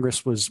which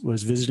Congress was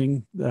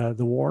visiting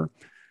the war.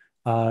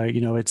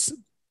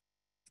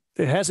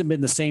 It hasn't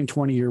been the same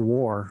 20-year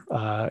war.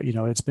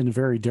 It's been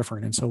very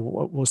different. And so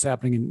what was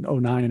happening in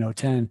 2009 and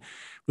 2010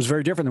 was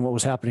very different than what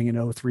was happening in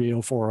 2003,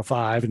 2004,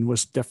 2005, and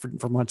was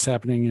different from what's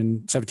happening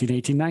in 17,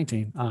 18,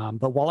 19.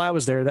 But while I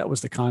was there, that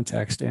was the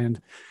context. And,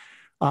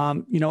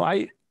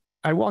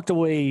 I walked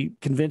away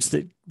convinced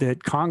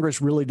that Congress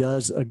really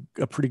does a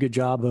pretty good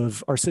job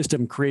of, our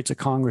system creates a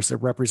Congress that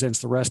represents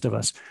the rest of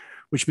us,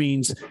 which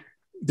means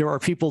there are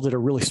people that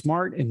are really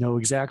smart and know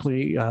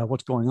exactly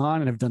what's going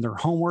on and have done their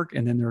homework.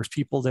 And then there's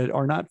people that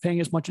are not paying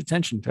as much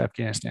attention to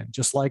Afghanistan,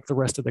 just like the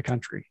rest of the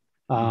country.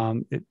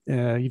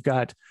 You've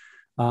got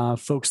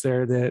folks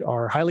there that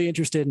are highly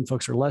interested and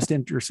folks are less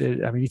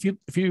interested. I mean,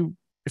 if you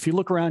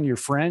look around your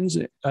friends,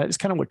 it's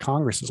kind of what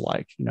Congress is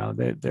like.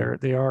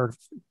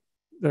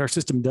 Our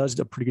system does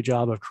a pretty good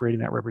job of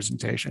creating that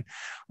representation,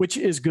 which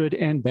is good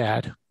and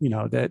bad.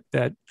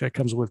 That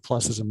comes with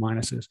pluses and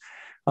minuses.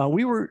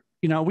 We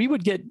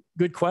would get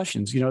good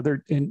questions.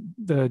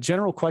 The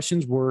general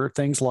questions were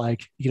things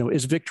like,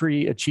 is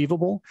victory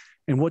achievable,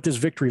 and what does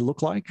victory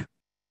look like?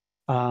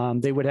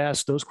 They would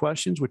ask those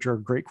questions, which are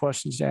great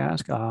questions to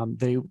ask.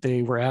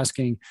 They were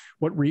asking,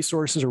 what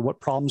resources or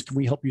what problems can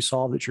we help you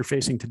solve that you're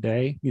facing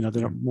today?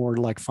 They're more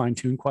like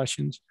fine-tuned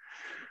questions.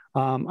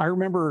 I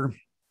remember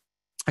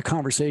a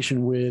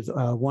conversation with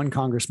one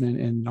congressman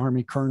and an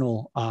Army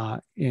colonel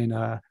in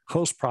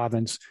Khost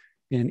province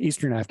in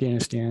eastern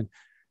Afghanistan.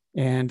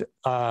 And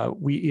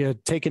we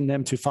had taken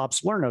them to FOB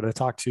Salerno to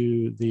talk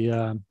to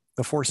the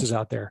forces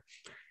out there.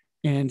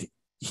 And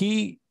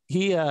he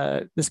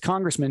this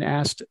congressman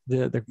asked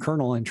the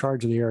colonel in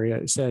charge of the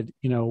area, said,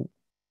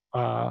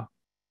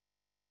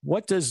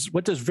 what does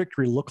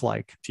victory look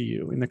like to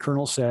you? And the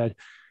colonel said,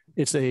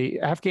 it's a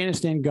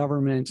Afghanistan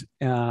government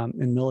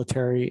and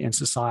military and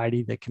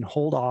society that can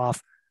hold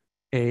off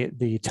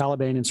the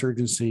Taliban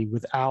insurgency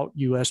without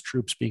U.S.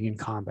 troops being in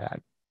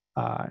combat.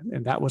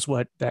 And that was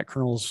what that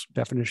colonel's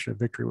definition of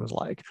victory was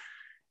like.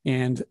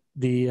 And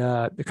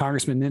the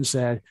congressman then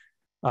said,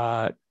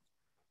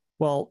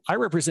 well, I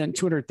represent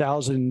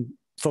 200,000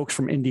 folks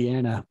from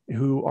Indiana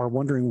who are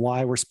wondering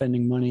why we're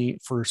spending money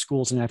for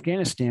schools in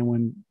Afghanistan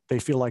when they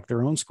feel like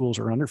their own schools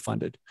are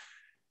underfunded.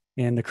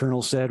 And the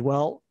colonel said,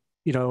 well,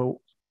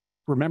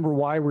 remember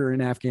why we're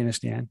in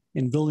Afghanistan,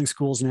 and building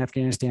schools in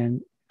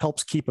Afghanistan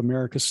helps keep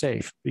America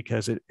safe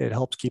because it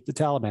helps keep the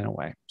Taliban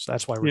away. So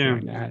that's why we're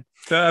doing that.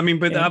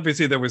 But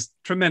obviously there was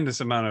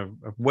tremendous amount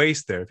of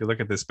waste there. If you look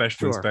at the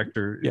Special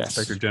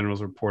Inspector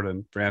General's report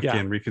on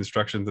Afghan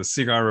reconstruction, the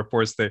CIGAR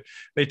reports,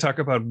 they talk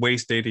about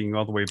waste dating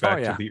all the way back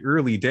to the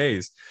early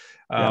days.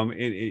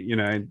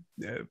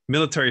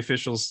 Military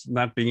officials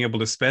not being able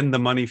to spend the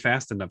money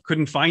fast enough,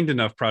 couldn't find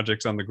enough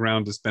projects on the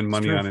ground to spend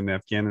money on in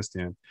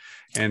Afghanistan.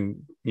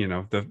 And,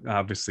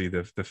 obviously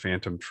the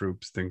phantom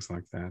troops, things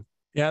like that.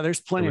 Yeah,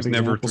 there's plenty of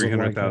examples.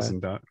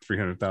 Never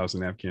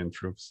 300,000 Afghan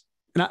troops.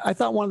 And I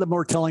thought one of the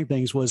more telling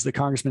things was the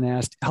congressman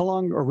asked, how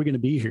long are we going to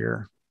be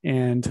here?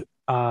 And,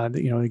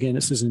 again,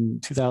 this is in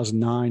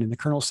 2009. And the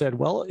colonel said,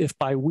 well, if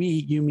by we,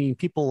 you mean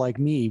people like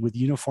me with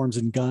uniforms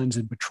and guns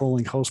and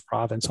patrolling host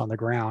province on the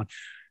ground,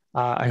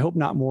 I hope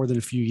not more than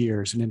a few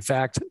years. And in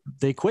fact,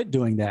 they quit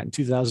doing that in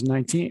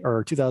 2019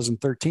 or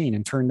 2013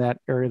 and turned that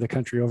area of the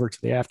country over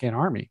to the Afghan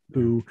army,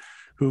 who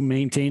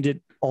maintained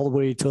it all the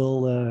way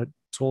till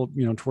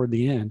toward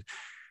the end.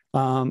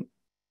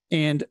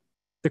 And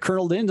the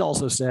colonel then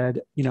also said,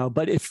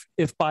 but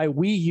if by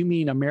we, you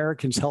mean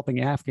Americans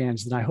helping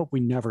Afghans, then I hope we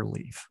never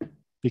leave,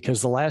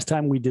 because the last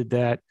time we did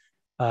that,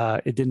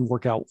 it didn't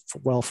work out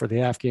well for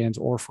the Afghans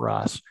or for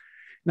us.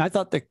 And I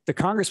thought the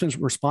congressman's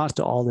response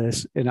to all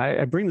this, and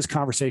I bring this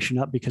conversation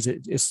up because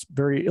it's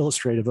very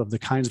illustrative of the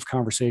kinds of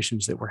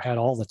conversations that were had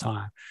all the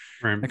time.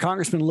 Right. The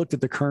congressman looked at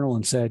the colonel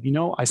and said,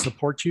 I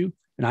support you,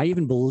 and I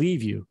even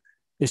believe you.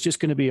 It's just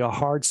going to be a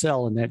hard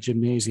sell in that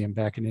gymnasium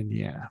back in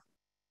Indiana.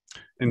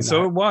 And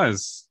so it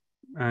was,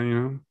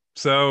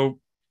 So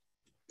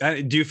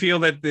do you feel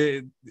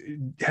that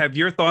have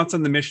your thoughts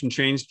on the mission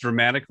changed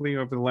dramatically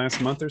over the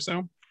last month or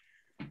so?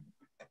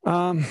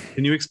 Can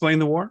you explain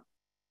the war?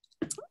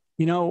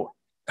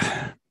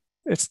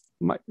 It's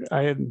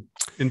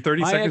in 30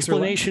 seconds. My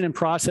explanation and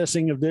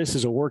processing of this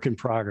is a work in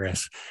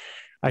progress.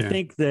 I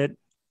think that,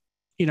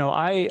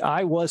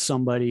 I was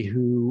somebody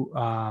who,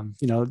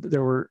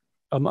 there were,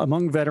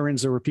 among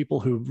veterans, there were people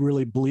who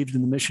really believed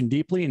in the mission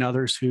deeply, and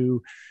others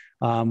who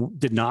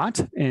did not,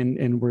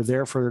 and were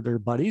there for their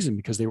buddies and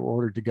because they were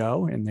ordered to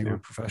go, and they were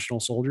professional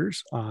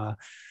soldiers. I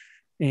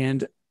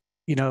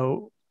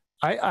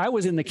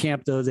was in the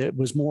camp, though, that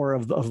was more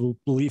of a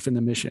belief in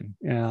the mission.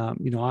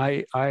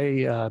 I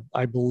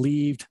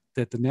believed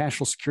that the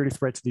national security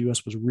threat to the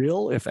U.S. was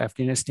real if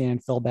Afghanistan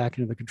fell back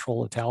into the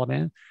control of the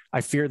Taliban.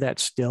 I fear that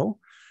still.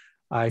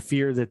 I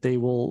fear that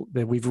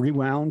we've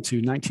rewound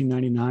to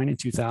 1999 and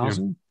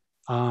 2000.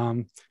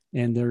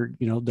 And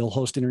they'll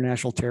host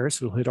international terrorists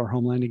who'll hit our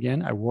homeland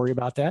again. I worry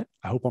about that.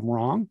 I hope I'm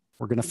wrong.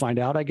 We're going to find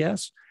out, I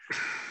guess.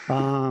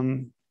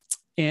 And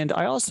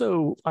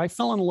I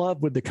fell in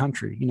love with the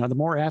country. The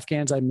more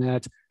Afghans I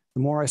met,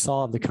 the more I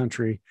saw of the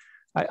country.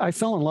 I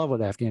fell in love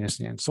with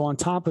Afghanistan. So on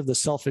top of the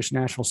selfish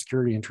national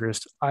security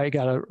interest, I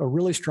got a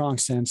really strong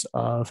sense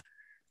of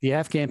the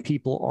Afghan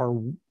people are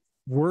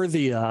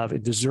worthy of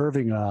and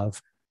deserving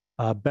of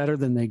better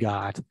than they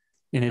got.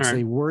 And it's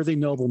a worthy,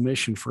 noble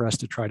mission for us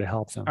to try to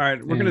help them. All right.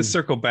 We're going to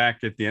circle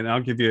back at the end.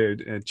 I'll give you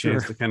a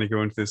chance to kind of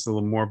go into this a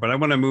little more, but I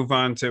want to move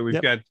on to,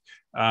 we've got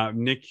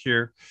Nick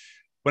here.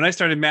 When I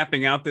started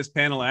mapping out this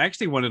panel, I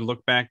actually wanted to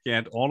look back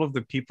at all of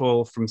the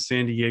people from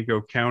San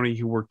Diego County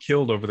who were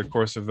killed over the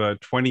course of a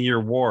 20-year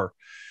war.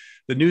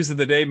 The news of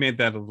the day made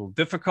that a little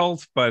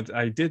difficult, but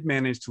I did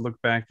manage to look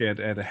back at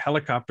a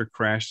helicopter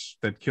crash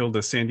that killed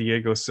a San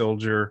Diego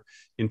soldier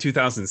in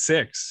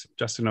 2006.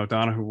 Justin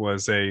O'Donohue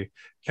was a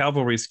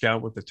cavalry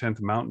scout with the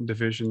 10th Mountain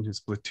Division. His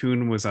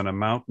platoon was on a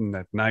mountain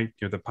at night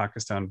near the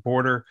Pakistan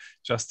border.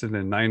 Justin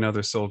and 9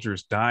 other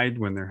soldiers died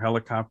when the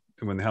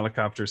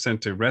helicopter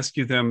sent to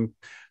rescue them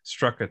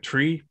struck a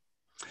tree.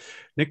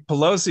 Nick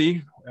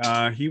Pilozzi,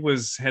 he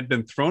had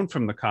been thrown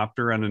from the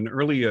copter on an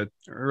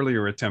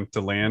earlier attempt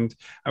to land.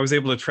 I was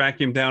able to track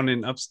him down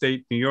in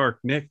upstate New York.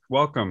 Nick,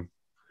 welcome.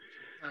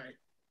 Hi.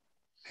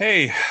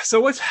 Hey,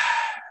 so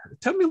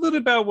tell me a little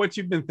about what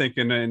you've been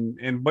thinking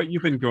and what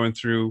you've been going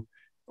through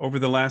over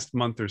the last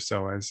month or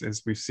so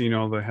as we've seen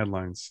all the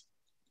headlines.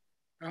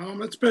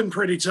 It's been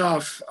pretty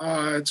tough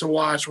to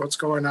watch what's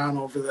going on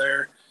over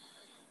there.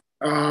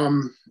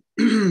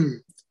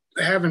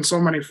 Having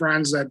so many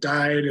friends that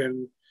died,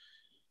 and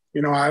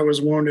I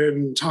was wounded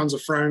and tons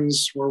of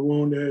friends were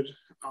wounded.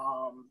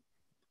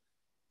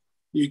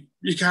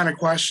 You kind of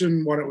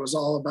question what it was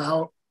all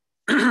about.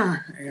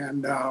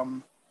 and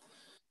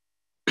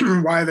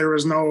why there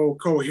was no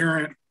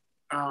coherent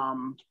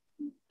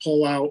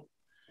pullout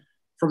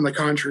from the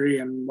country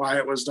and why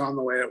it was done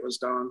the way it was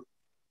done.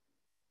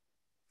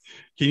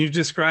 Can you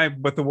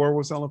describe what the war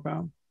was all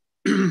about?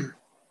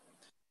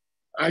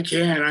 I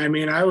can. I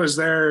mean, I was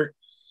there,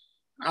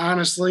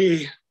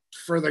 honestly,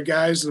 for the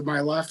guys to my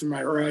left and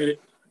my right.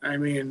 I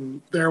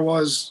mean, there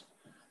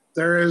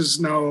is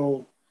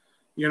no,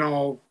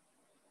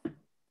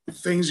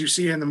 things you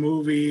see in the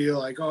movie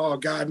like, oh,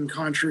 God and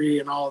country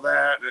and all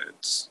that.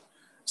 It's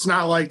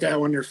not like that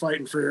when you're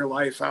fighting for your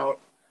life out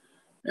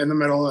in the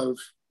middle of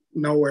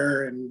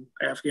nowhere in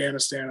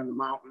Afghanistan in the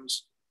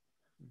mountains.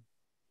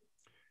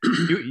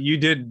 You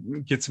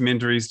did get some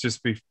injuries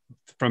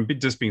from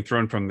being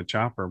thrown from the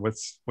chopper.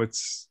 What's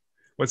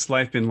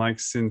life been like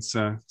since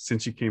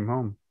you came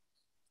home?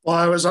 Well,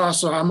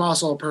 I'm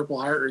also a Purple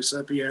Heart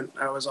recipient.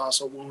 I was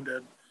also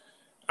wounded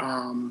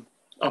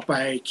up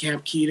by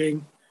Camp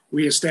Keating.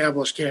 We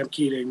established Camp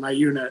Keating. My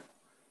unit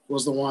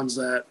was the ones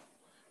that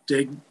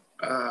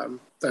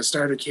that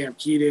started Camp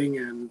Keating.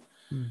 And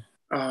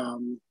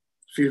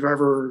if you've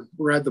ever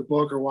read the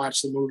book or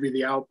watched the movie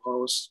The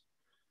Outpost,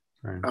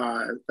 right.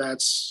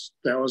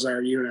 That was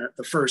our unit,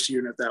 the first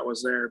unit that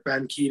was there.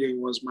 Ben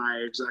Keating was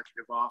my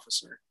executive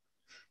officer.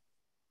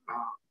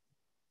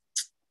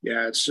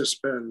 Yeah, it's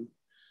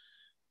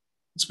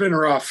been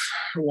rough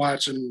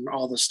watching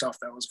all the stuff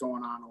that was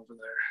going on over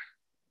there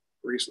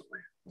recently.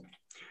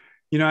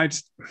 I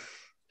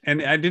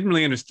didn't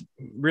really understand.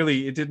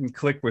 Really, it didn't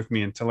click with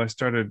me until I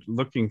started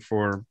looking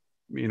for,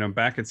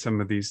 back at some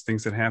of these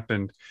things that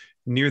happened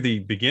near the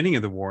beginning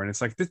of the war, and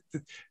it's like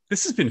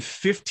this has been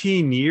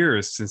 15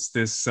 years since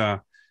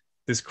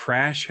this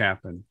crash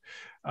happened.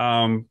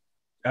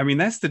 I mean,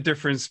 that's the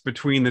difference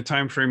between the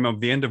time frame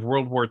of the end of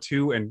World War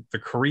II and the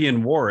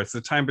Korean War. It's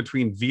the time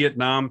between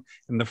Vietnam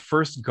and the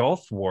first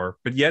Gulf War,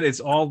 but yet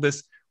it's all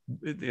this,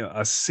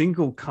 a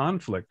single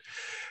conflict.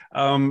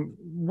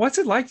 What's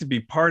it like to be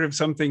part of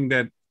something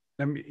that,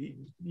 I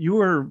mean, you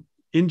were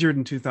injured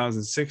in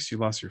 2006, you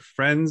lost your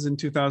friends in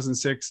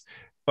 2006,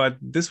 but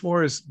this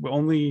war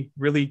only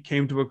really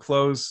came to a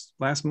close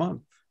last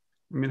month.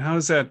 I mean, how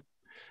is that?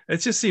 It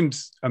just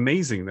seems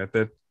amazing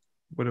that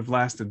would have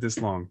lasted this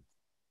long.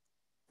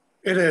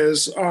 It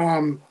is.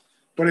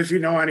 But if you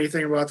know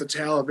anything about the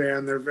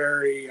Taliban, they're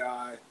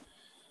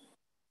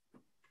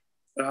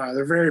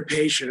very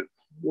patient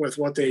with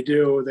what they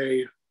do.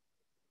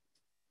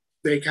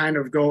 They kind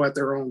of go at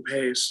their own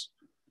pace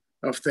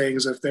of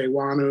things. If they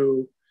want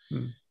to,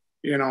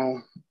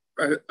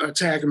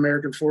 attack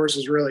American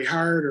forces really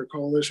hard or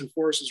coalition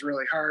forces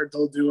really hard,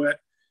 they'll do it.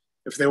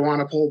 If they want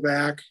to pull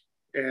back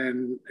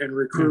and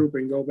recruit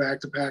and go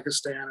back to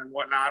Pakistan and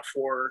whatnot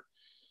for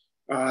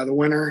the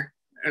winter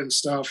and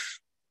stuff,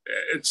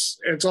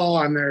 it's all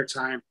on their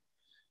time.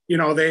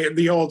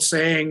 The old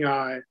saying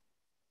the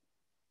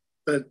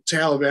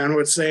Taliban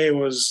would say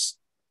was,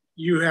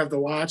 you have the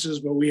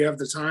watches, but we have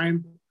the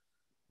time.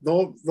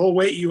 They'll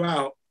wait you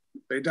out.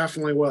 They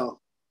definitely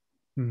will.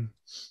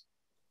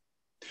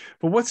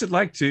 But what's it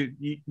like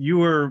you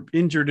were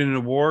injured in a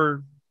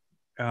war?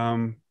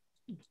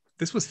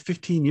 This was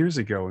 15 years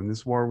ago and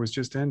this war was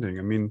just ending.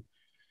 I mean,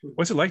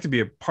 what's it like to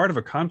be a part of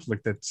a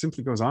conflict that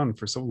simply goes on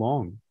for so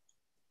long?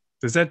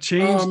 Does that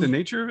change the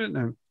nature of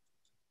it,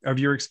 of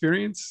your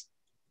experience?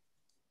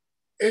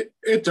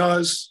 It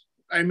does.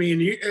 I mean,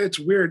 it's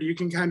weird. You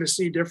can kind of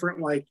see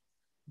different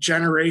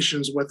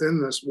generations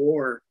within this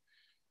war.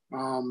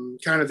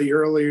 Kind of the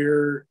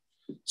earlier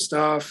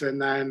stuff, and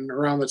then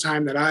around the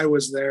time that I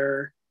was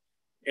there,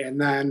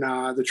 and then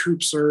the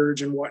troop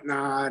surge and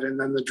whatnot, and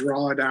then the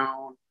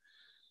drawdown.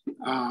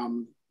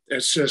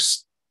 It's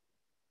just,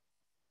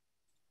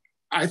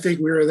 I think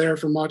we were there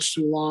for much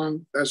too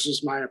long. That's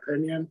just my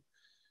opinion.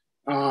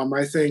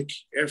 I think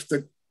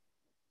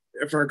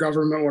if our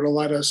government would have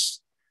let us,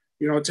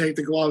 take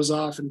the gloves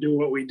off and do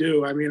what we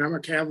do. I mean, I'm a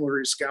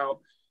cavalry scout.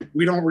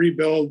 We don't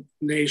rebuild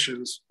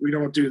nations. We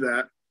don't do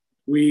that.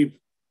 We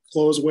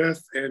close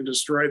with and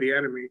destroy the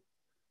enemy.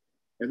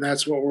 And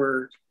that's what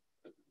we're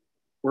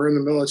in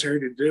the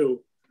military to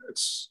do.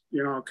 It's,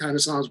 it kind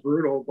of sounds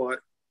brutal, but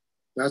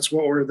that's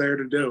what we're there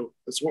to do.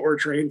 That's what we're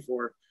trained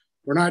for.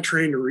 We're not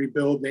trained to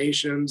rebuild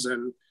nations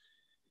and,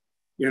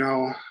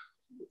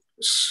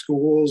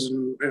 schools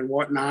and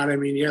whatnot. I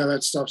mean, yeah,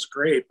 that stuff's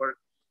great, but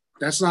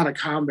that's not a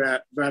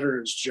combat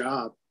veteran's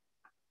job.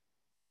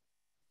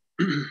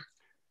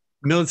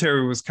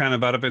 Military was kind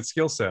of out of its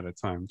skill set at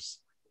times.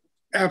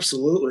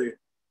 Absolutely.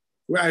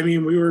 I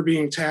mean, we were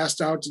being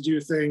tasked out to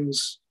do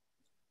things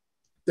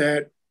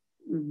that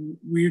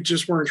we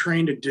just weren't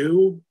trained to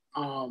do.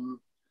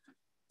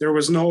 There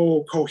was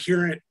no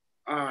coherent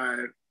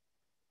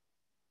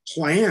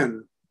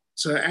plan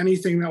to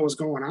anything that was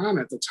going on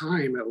at the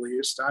time, at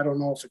least. I don't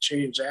know if it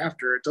changed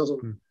after. It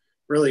doesn't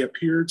really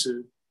appear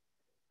to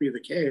be the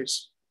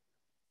case.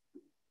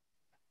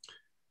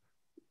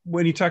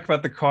 When you talk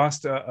about the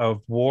cost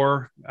of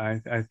war, I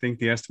think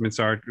the estimates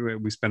are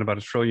we spend about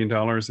 $1 trillion.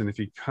 And if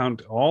you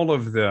count all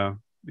of the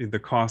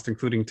cost,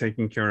 including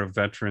taking care of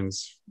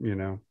veterans,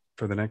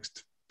 for the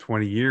next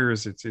 20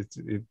 years,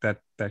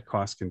 that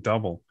cost can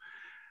double.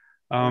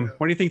 What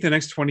do you think the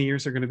next 20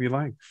 years are going to be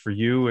like for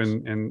you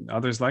and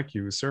others like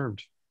you who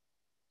served?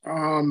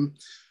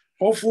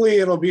 Hopefully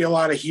it'll be a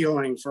lot of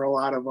healing for a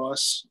lot of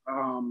us.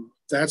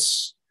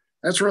 That's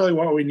really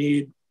what we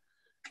need.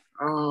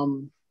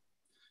 We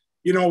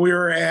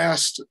were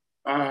asked,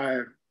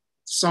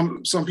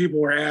 some people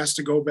were asked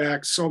to go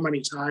back so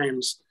many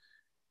times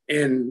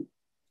into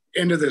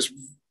this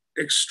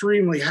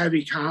extremely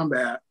heavy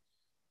combat.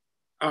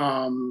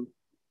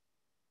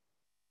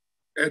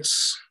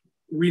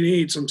 We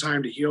need some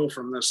time to heal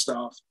from this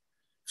stuff,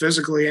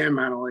 physically and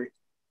mentally.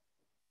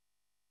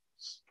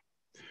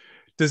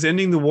 Does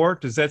ending the war,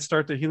 does that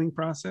start the healing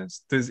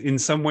process? In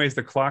some ways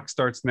the clock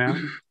starts now?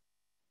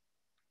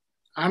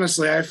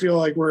 Honestly, I feel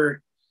like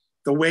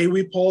the way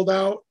we pulled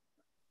out,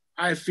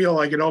 I feel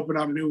like it opened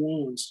up new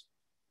wounds.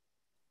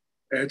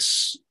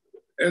 It's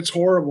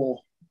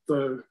horrible.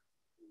 The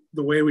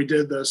way we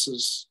did this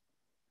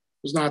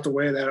was not the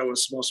way that it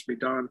was supposed to be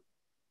done.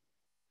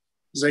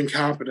 It's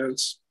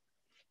incompetence.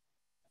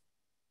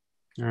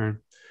 All right.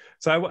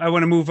 So I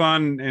want to move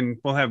on, and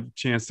we'll have a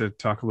chance to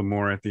talk a little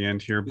more at the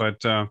end here. But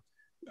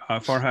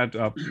Farhat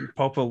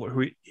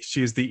Popal,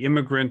 she is the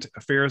Immigrant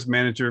Affairs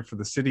Manager for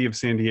the City of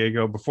San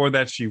Diego. Before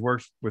that, she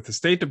worked with the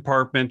State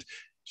Department.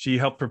 She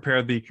helped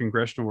prepare the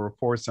congressional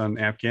reports on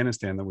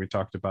Afghanistan that we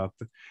talked about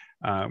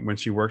when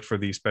she worked for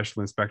the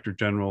Special Inspector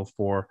General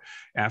for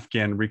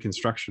Afghan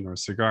Reconstruction, or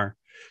SIGAR.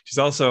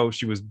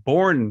 She was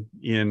born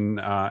in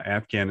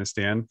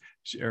Afghanistan.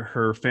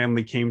 Her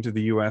family came to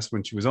the U.S.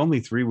 when she was only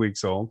 3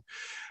 weeks old.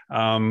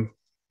 I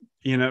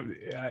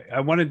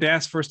wanted to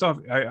ask, first off,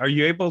 are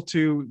you able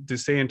to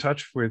stay in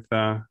touch with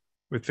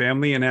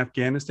family in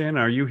Afghanistan?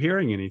 Are you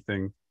hearing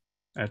anything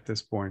at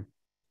this point?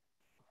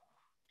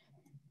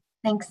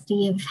 Thanks,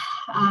 Steve.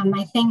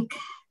 I think,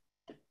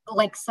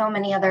 like so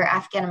many other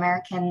Afghan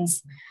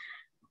Americans,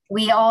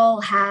 we all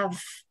have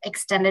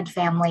extended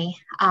family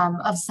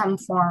of some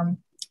form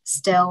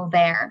still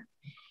there,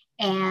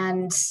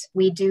 and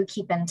we do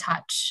keep in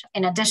touch.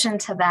 In addition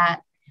to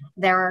that,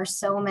 there are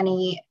so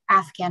many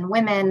Afghan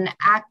women,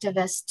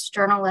 activists,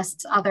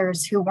 journalists,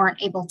 others who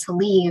weren't able to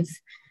leave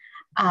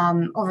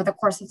over the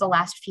course of the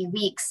last few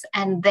weeks,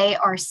 and they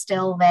are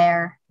still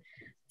there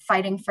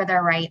fighting for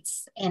their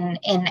rights in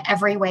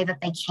every way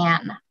that they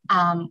can,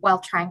 while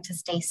trying to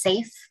stay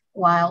safe,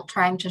 while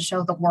trying to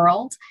show the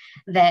world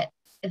that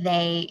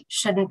they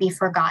shouldn't be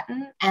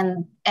forgotten,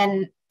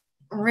 and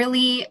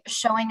really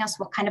showing us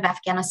what kind of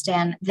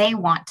Afghanistan they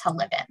want to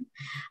live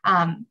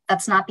in.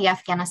 That's not the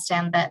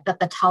Afghanistan that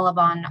the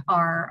Taliban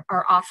are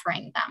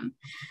offering them.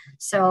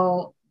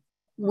 So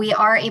we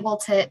are able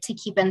to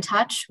keep in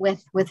touch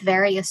with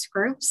various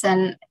groups,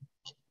 and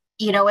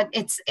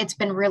it's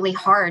been really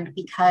hard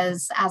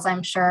because, as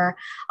I'm sure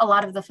a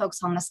lot of the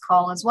folks on this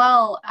call as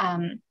well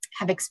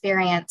have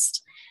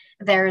experienced,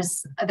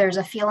 there's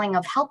a feeling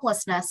of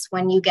helplessness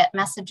when you get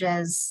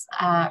messages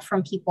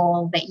from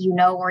people that you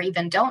know or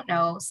even don't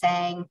know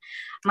saying,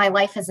 my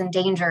life is in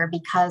danger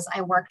because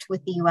I worked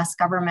with the US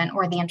government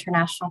or the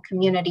international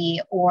community,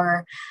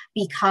 or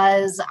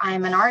because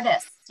I'm an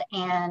artist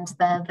and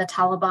the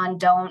Taliban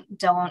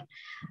don't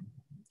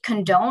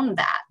condone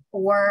that,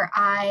 or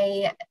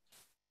I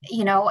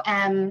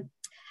am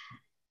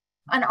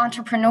an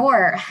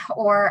entrepreneur,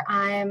 or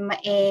I'm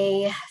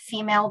a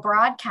female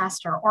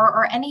broadcaster,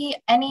 or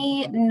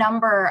any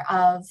number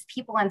of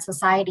people in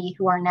society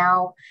who are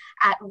now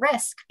at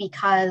risk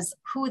because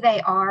who they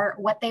are,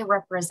 what they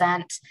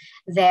represent,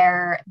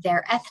 their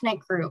ethnic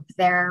group,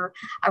 their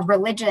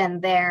religion,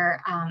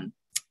 their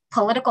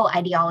political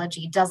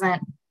ideology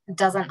doesn't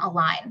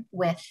align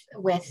with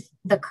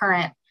the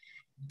current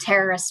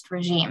terrorist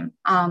regime.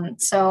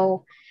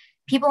 So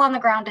people on the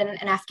ground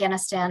in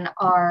Afghanistan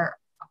are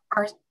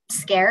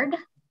scared,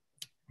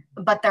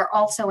 but they're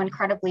also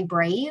incredibly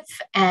brave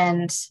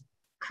and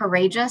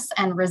courageous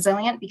and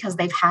resilient because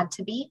they've had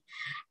to be.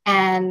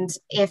 And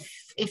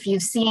if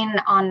you've seen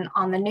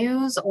on the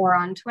news or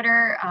on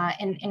Twitter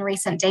in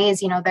recent days,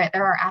 there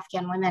are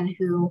Afghan women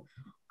who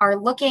are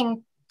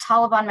looking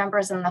Taliban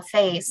members in the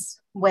face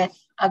with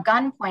a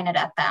gun pointed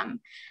at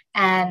them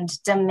and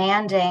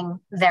demanding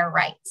their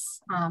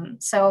rights.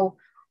 So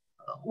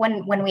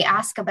when we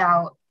ask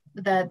about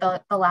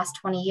the last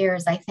 20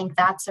 years, I think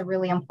that's a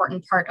really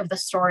important part of the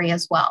story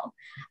as well.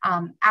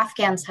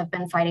 Afghans have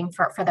been fighting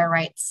for their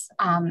rights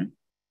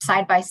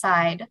side by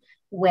side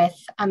with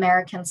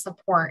American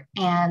support.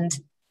 And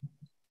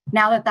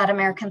now that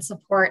American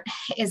support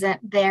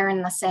isn't there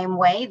in the same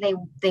way,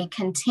 they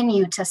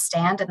continue to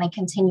stand and they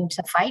continue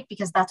to fight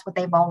because that's what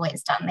they've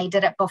always done. They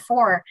did it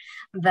before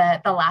the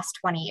last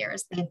 20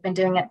 years. They've been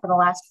doing it for the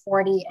last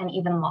 40 and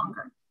even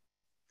longer.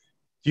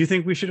 Do you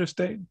think we should have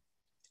stayed?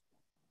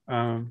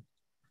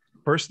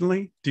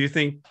 Personally, do you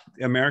think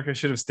America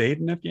should have stayed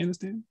in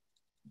Afghanistan?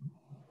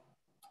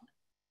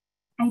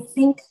 I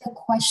think the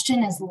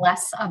question is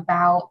less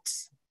about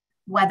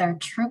whether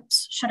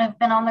troops should have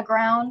been on the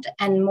ground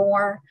and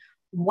more,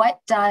 what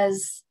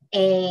does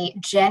a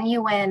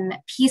genuine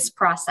peace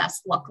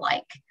process look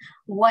like?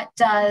 What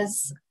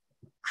does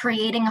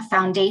creating a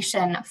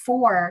foundation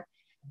for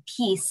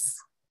peace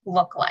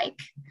look like?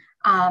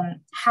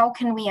 How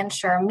can we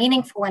ensure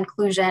meaningful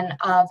inclusion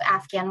of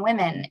Afghan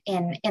women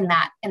in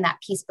that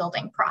peace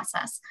building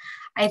process?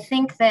 I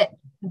think that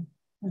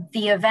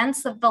the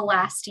events of the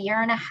last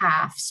year and a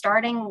half,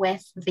 starting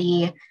with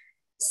the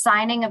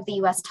signing of the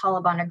U.S.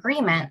 Taliban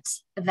agreement,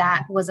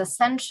 that was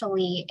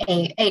essentially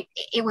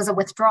it was a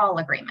withdrawal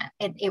agreement.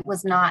 It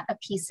was not a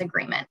peace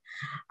agreement.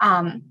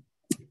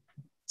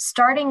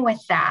 Starting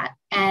with that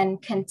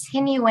and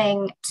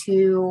continuing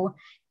to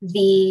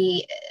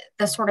the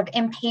sort of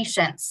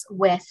impatience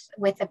with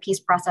the peace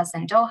process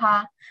in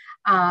Doha,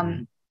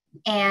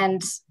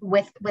 and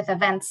with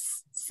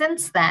events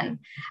since then,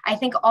 I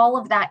think all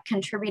of that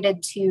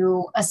contributed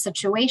to a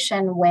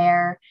situation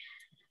where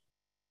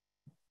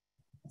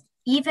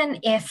even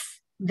if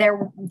there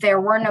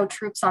were no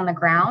troops on the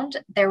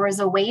ground, there was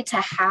a way to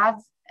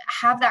have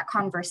that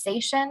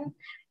conversation,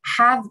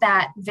 have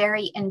that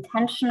very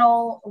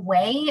intentional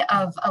way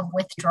of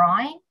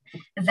withdrawing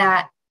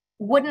that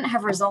wouldn't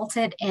have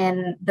resulted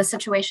in the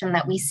situation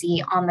that we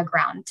see on the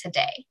ground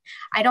today.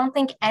 I don't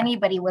think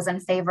anybody was in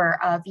favor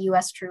of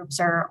US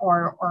troops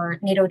or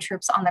NATO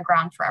troops on the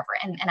ground forever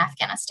in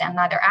Afghanistan,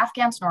 neither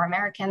Afghans nor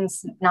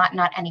Americans,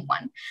 not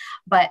anyone.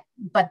 But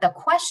the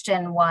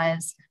question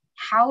was,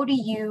 how do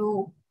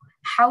you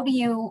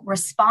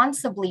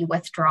responsibly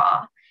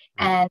withdraw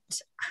and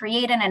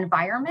create an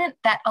environment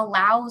that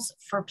allows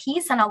for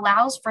peace and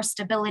allows for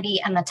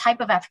stability and the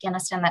type of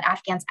Afghanistan that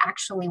Afghans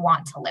actually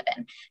want to live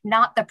in,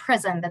 not the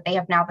prison that they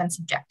have now been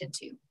subjected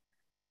to.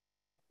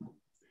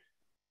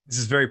 This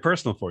is very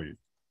personal for you.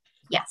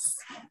 Yes,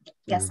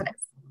 yes, it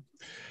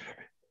is.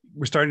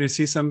 We're starting to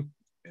see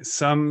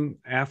some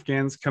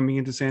Afghans coming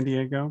into San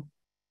Diego.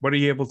 What are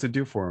you able to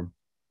do for them?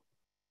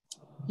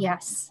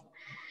 Yes.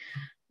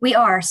 We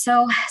are.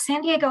 So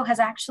San Diego has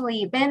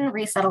actually been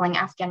resettling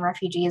Afghan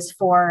refugees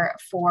for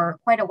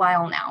quite a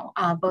while now,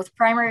 both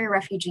primary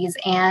refugees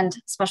and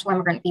special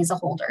immigrant visa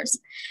holders.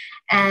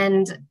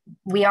 And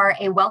we are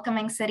a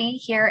welcoming city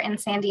here in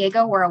San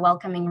Diego. We're a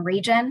welcoming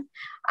region.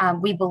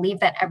 We believe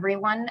that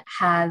everyone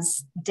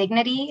has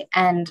dignity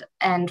and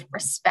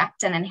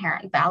respect and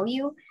inherent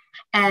value.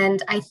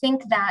 And I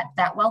think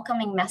that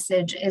welcoming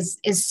message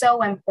is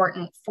so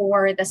important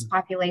for this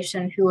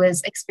population who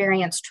has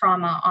experienced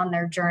trauma on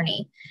their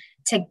journey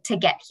to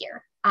get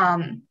here.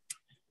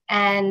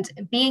 And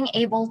being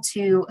able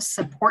to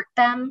support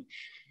them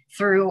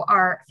through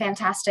our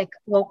fantastic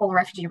local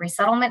refugee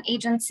resettlement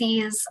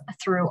agencies,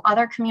 through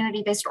other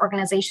community-based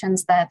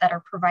organizations that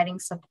are providing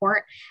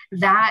support,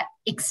 that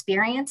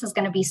experience is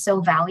going to be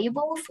so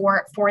valuable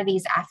for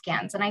these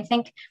Afghans. And I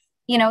think,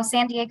 you know,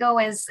 San Diego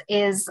is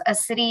a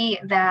city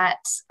that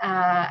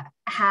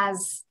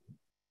has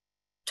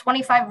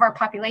 25% of our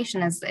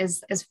population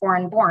is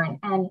foreign born,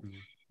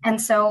 and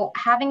so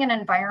having an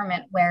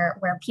environment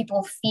where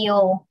people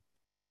feel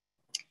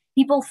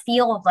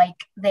like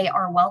they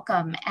are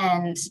welcome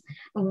and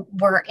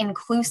we're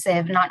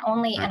inclusive, not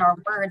only in our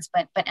words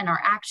but in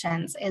our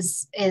actions,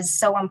 is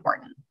so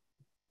important.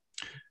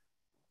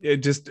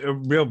 Just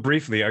real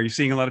briefly, are you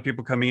seeing a lot of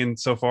people coming in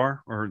so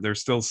far, or they're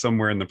still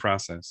somewhere in the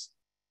process?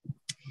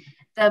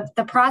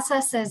 The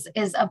process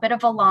is a bit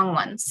of a long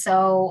one.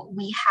 So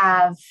we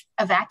have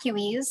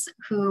evacuees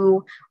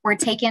who were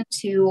taken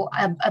to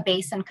a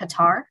base in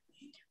Qatar.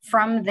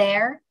 From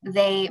there,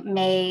 they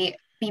may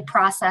be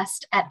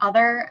processed at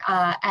other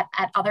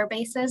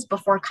bases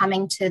before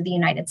coming to the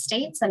United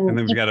States. And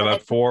then we've got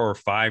about 4 or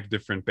 5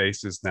 different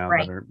bases now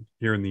right. that are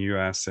here in the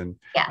US. And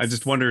yes. I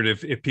just wondered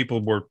if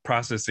people were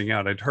processing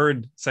out. I'd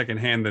heard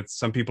secondhand that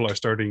some people are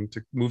starting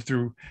to move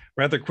through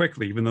rather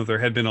quickly, even though there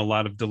had been a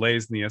lot of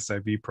delays in the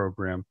SIV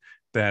program,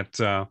 that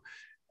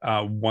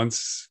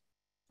once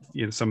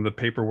some of the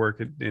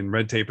paperwork and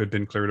red tape had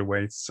been cleared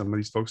away, some of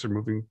these folks are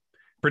moving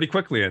pretty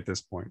quickly at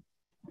this point.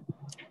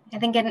 I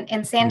think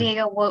in San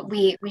Diego,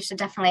 we should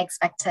definitely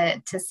expect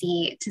to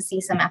see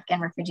some Afghan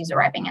refugees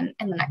arriving in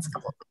the next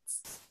couple of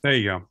weeks. There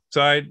you go.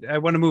 So I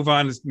want to move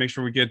on to make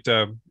sure we get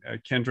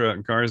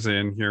Kendra Garza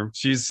in here.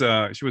 She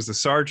was a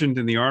sergeant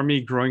in the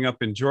Army growing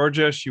up in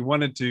Georgia. She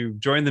wanted to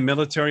join the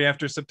military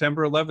after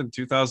September 11,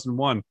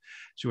 2001.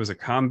 She was a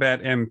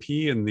combat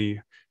MP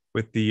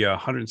with the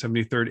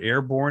 173rd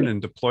Airborne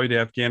and deployed to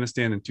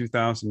Afghanistan in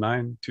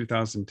 2009,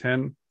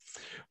 2010.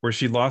 Where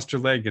she lost her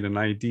leg in an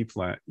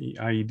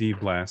IED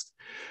blast.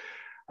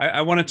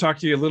 I want to talk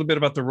to you a little bit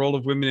about the role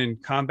of women in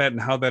combat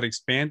and how that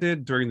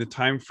expanded during the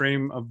time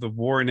frame of the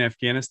war in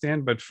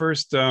Afghanistan. But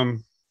first,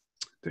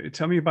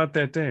 tell me about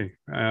that day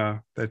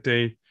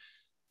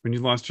when you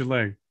lost your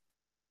leg.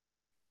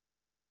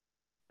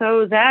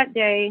 So that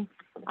day,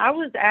 I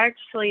was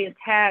actually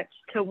attached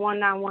to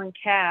 191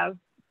 Cav,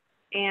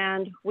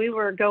 and we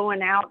were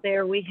going out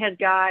there. We had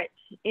got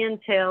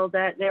intel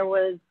that there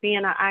was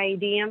being an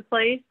IED in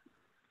place.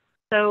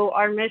 So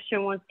our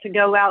mission was to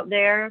go out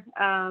there.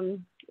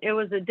 It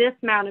was a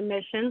dismounted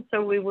mission,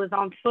 so we was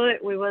on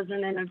foot. We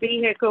wasn't in a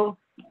vehicle.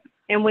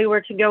 and we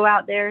were to go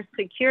out there,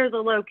 secure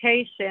the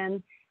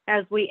location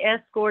as we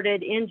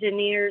escorted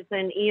engineers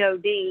and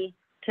EOD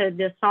to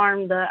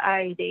disarm the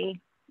IED.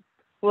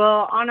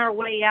 Well, on our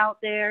way out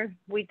there,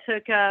 we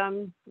took a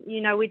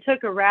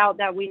route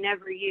that we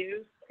never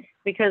used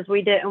because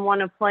we didn't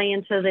want to play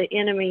into the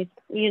enemy's,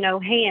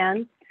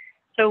 hands.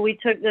 So we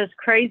took this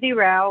crazy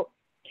route,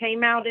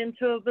 came out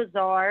into a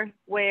bazaar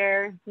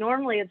where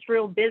normally it's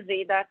real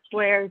busy. That's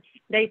where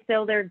they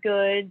sell their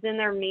goods and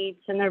their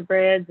meats and their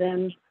breads,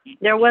 and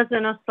there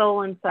wasn't a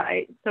soul in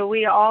sight. So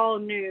we all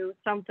knew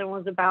something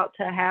was about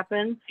to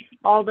happen.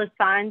 All the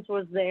signs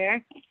was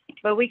there,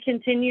 but we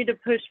continued to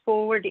push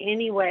forward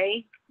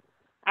anyway.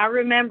 I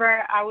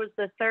remember I was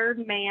the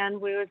third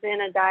man. We was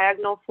in a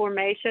diagonal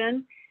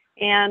formation,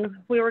 and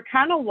we were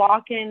kind of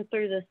walking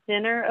through the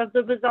center of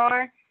the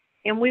bazaar,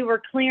 and we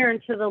were clearing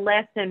to the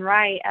left and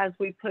right as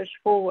we pushed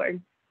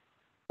forward.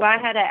 So I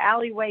had an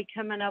alleyway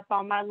coming up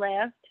on my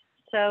left.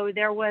 So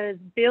there was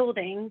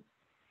buildings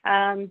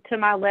to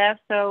my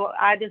left. So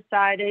I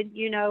decided,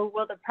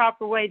 the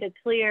proper way to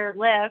clear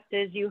left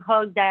is you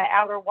hug that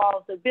outer wall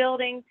of the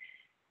building.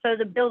 So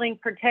the building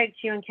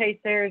protects you in case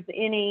there's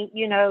any,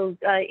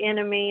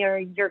 enemy, or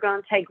you're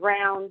going to take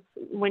rounds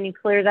when you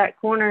clear that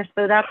corner.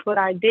 So that's what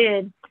I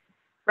did.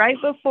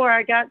 Right before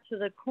I got to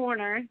the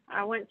corner,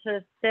 I went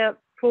to step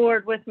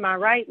forward with my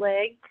right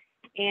leg,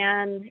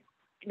 and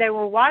they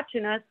were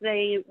watching us.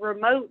 They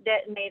remote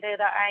detonated an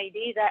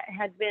IED that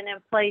had been in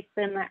place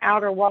in the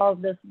outer wall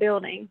of this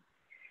building.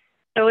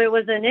 So it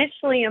was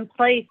initially in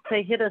place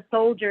to hit a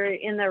soldier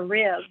in the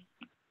ribs.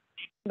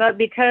 But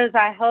because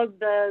I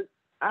hugged this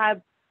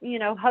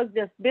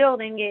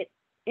building, it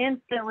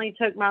instantly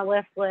took my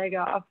left leg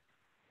off.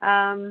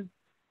 I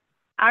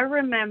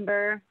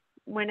remember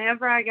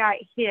whenever I got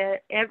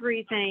hit,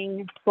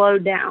 everything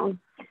slowed down.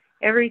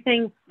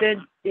 Everything stood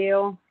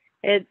still.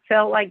 It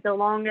felt like the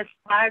longest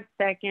 5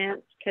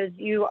 seconds because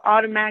you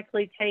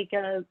automatically take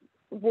a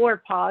war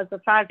pause, a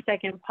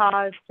 5-second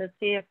pause to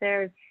see if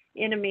there's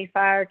enemy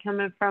fire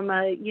coming from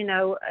a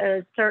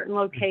certain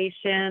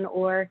location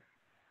or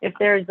if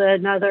there's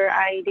another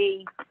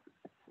IED.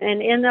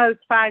 And in those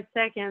 5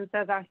 seconds,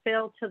 as I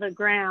fell to the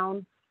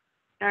ground,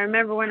 I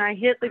remember when I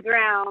hit the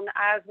ground,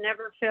 I've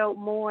never felt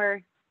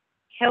more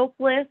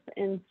helpless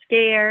and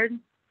scared.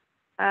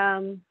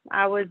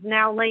 I was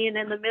now laying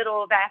in the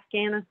middle of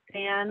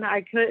Afghanistan.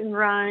 I couldn't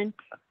run.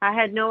 I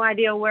had no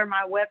idea where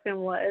my weapon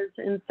was.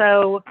 And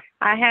so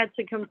I had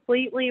to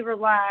completely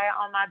rely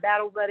on my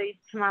battle buddies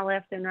to my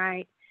left and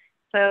right.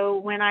 So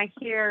when I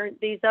hear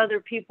these other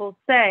people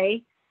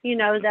say,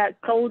 that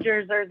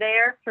soldiers are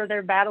there for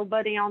their battle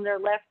buddy on their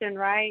left and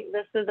right,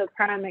 this is a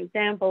prime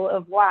example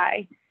of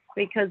why,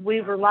 because we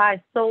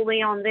rely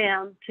solely on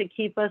them to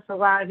keep us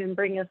alive and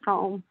bring us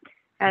home,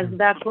 as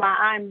that's why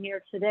I'm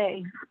here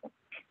today.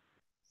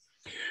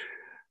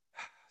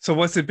 So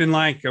what's it been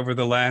like over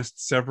the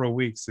last several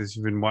weeks as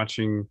you've been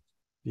watching,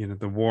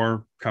 the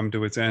war come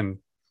to its end?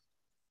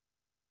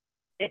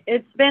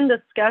 It's been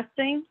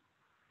disgusting.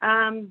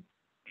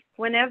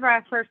 Whenever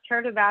I first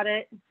heard about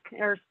it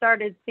or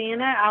started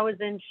seeing it, I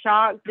was in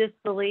shock,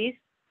 disbelief.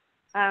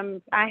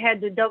 I had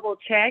to double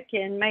check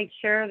and make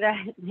sure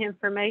that the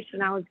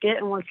information I was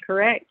getting was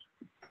correct.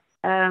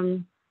 I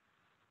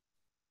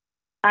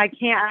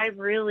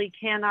really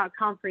cannot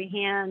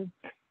comprehend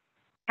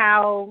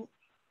how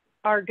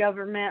our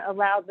government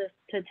allowed this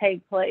to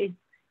take place.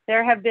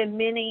 There have been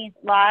many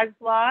lives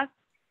lost.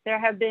 There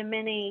have been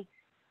many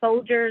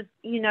soldiers,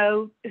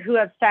 who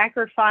have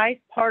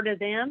sacrificed part of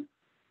them,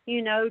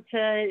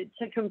 to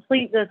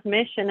complete this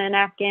mission in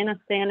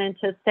Afghanistan and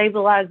to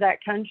stabilize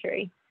that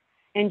country.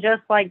 And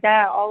just like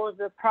that, all of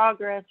the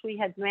progress we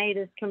had made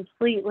is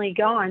completely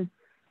gone.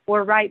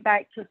 We're right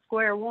back to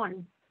square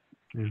one.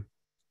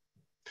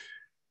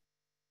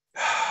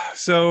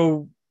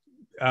 So,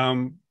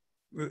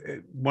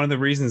 one of the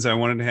reasons I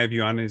wanted to have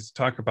you on is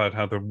talk about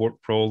how the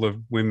role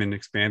of women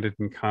expanded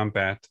in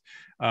combat.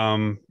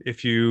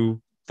 If you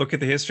look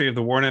at the history of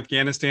the war in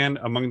Afghanistan,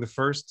 among the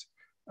first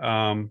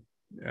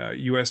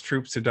U.S.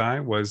 troops to die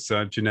was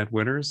Jeanette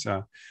Winters,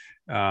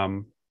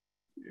 right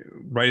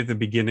at the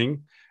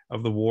beginning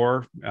of the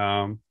war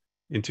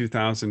in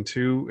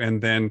 2002,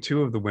 and then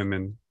two of the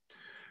women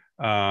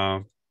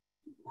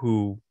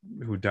who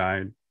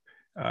died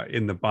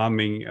in the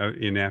bombing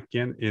in at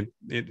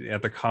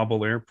the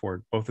Kabul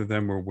airport. Both of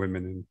them were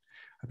women, and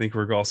I think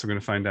we're also going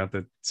to find out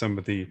that some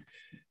of the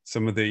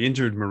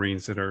injured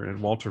Marines that are at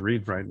Walter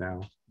Reed right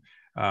now,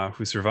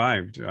 who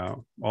survived,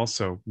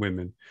 also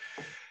women.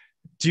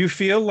 Do you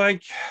feel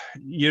like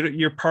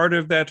you're part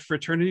of that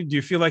fraternity? Do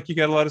you feel like you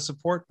got a lot of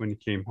support when you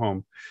came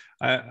home?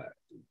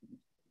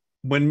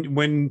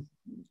 When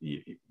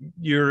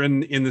you're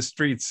in the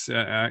streets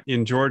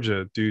in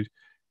Georgia, do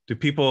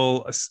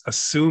people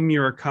assume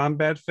you're a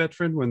combat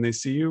veteran when they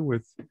see you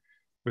with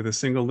a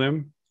single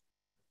limb?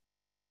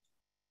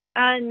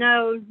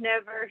 No,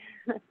 never.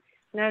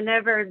 No,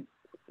 never.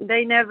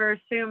 They never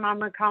assume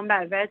I'm a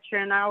combat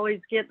veteran. I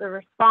always get the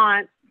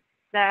response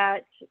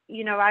that,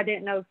 I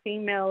didn't know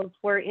females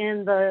were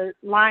in the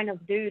line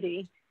of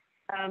duty.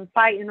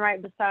 fighting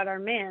right beside our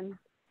men.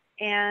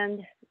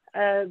 And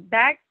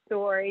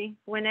backstory,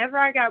 whenever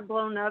I got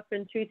blown up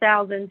in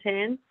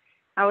 2010,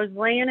 I was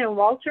laying in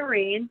Walter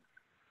Reed,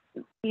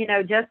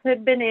 just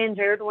had been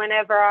injured,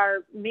 whenever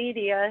our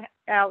media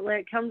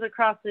outlet comes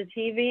across the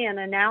TV and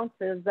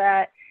announces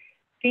that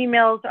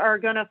females are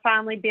going to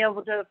finally be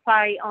able to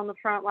fight on the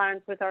front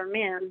lines with our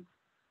men.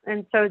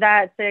 And so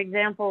that's the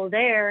example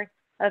there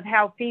of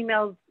how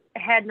females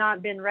had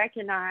not been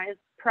recognized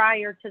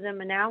prior to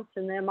them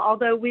announcing them,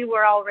 although we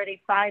were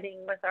already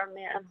fighting with our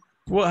men.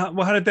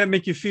 Well, how did that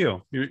make you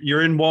feel?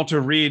 You're in Walter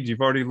Reed,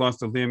 you've already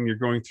lost a limb, you're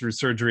going through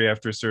surgery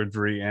after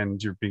surgery,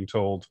 and you're being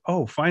told,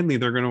 oh, finally,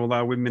 they're going to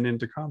allow women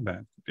into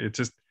combat.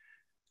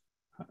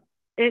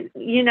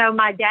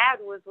 My dad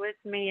was with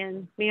me,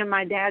 and me and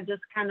my dad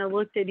just kind of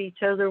looked at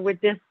each other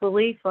with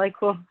disbelief, like,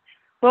 well,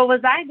 what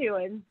was I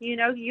doing?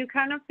 You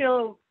kind of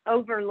feel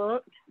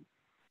overlooked.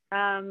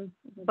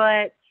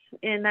 But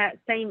in that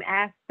same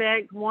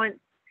aspect, once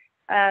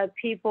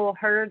people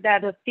heard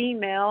that a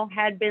female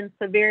had been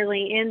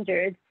severely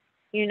injured,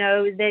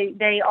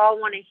 they all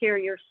want to hear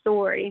your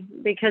story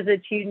because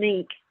it's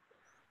unique.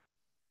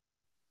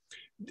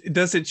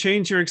 Does it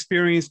change your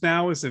experience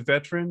now as a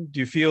veteran?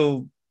 Do you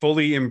feel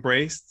fully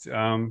embraced,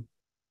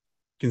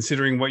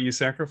 considering what you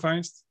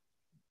sacrificed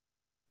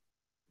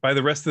by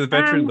the rest of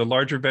the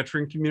larger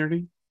veteran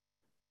community?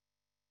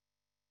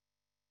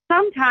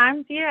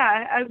 Sometimes,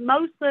 yeah.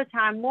 Most of the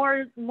time,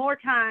 more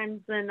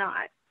times than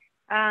not.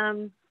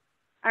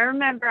 I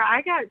remember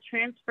I got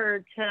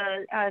transferred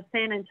to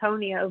San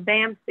Antonio,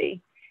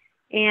 BAMC,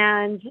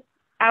 and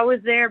I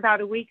was there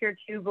about a week or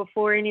two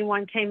before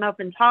anyone came up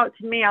and talked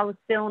to me. I was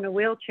still in a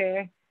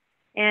wheelchair,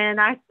 and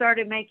I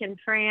started making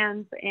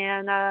friends,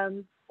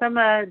 and some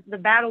of the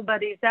battle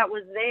buddies that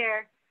was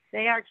there,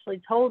 they actually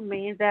told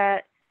me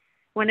that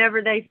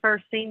whenever they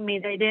first seen me,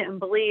 they didn't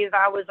believe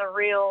I was a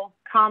real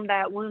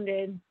combat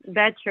wounded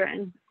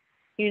veteran.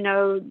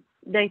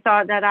 They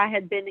thought that I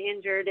had been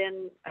injured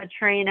in a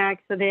train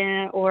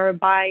accident or a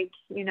bike,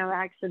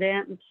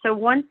 accident. So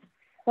once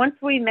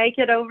we make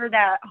it over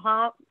that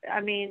hump,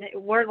 I mean,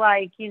 we're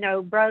like,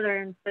 brother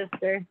and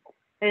sister.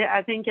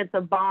 I think it's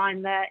a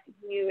bond that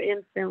you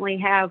instantly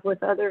have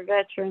with other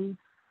veterans.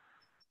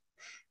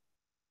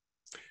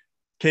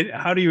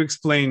 How do you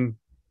explain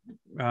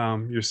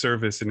your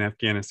service in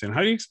Afghanistan?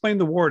 How do you explain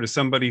the war to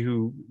somebody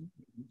who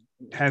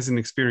hasn't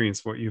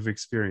experienced what you've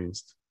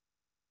experienced?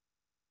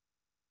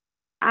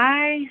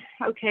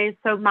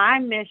 So my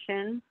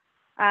mission,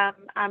 I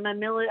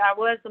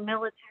was a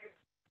military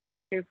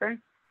trooper.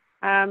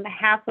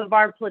 Half of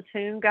our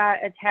platoon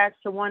got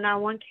attached to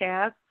 191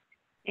 Cav.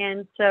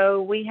 And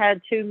so we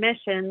had two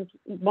missions.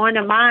 One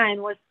of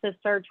mine was to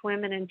search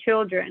women and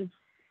children.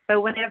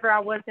 But whenever I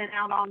wasn't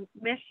out on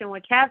mission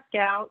with Cav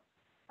Scouts,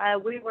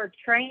 we were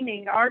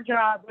training. Our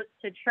job was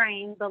to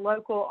train the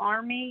local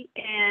Army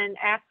and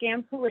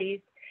Afghan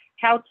police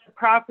how to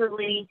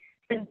properly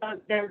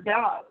conduct their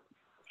job,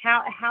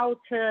 how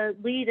to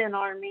lead an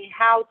army,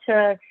 how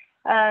to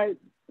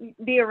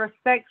be a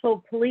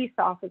respectful police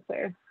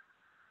officer.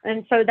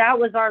 And so that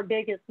was our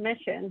biggest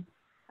mission.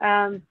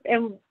 And,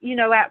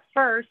 at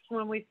first,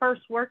 when we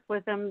first worked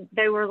with them,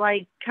 they were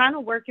like kind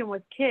of working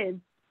with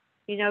kids,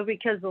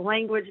 because the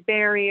language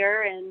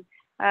barrier,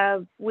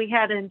 and we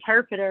had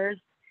interpreters.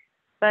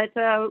 But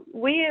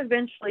we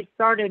eventually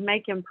started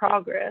making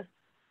progress.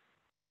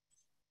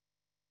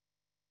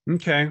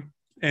 Okay.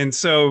 And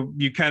so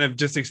you kind of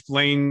just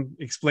explain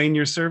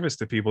your service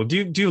to people.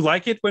 Do you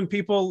like it when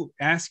people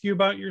ask you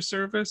about your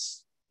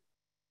service?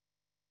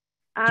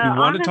 Do you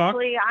want to talk?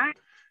 Honestly,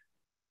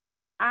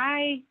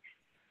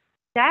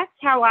 that's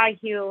how I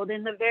healed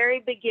in the very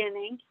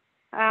beginning.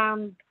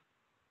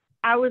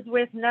 I was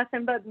with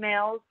nothing but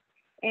males,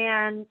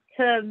 and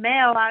to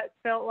male, I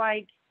felt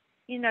like,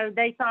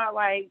 they thought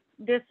like,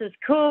 this is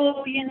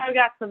cool,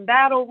 got some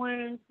battle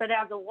wounds. But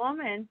as a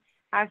woman,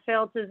 I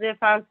felt as if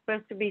I was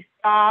supposed to be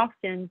soft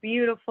and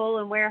beautiful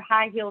and wear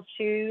high heel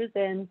shoes.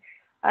 And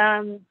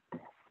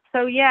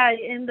so, yeah,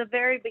 in the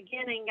very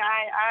beginning,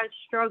 I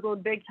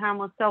struggled big time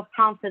with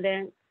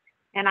self-confidence.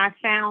 And I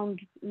found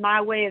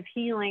my way of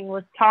healing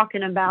was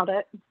talking about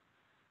it.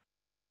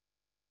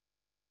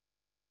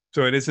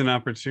 So it is an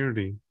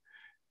opportunity.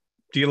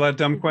 Do you like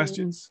dumb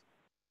questions?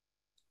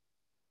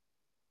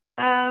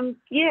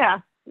 Yeah.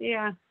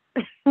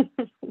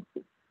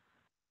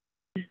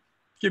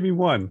 Give me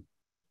one.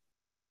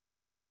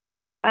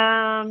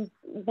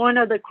 One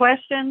of the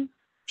questions?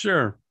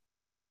 Sure.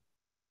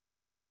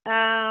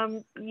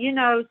 I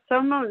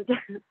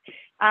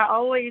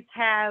always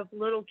have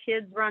little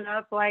kids run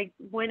up, like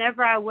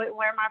whenever I wouldn't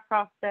wear my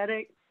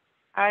prosthetic,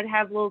 I'd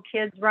have little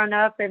kids run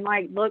up and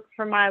like look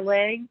for my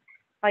leg,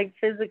 like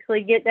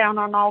physically get down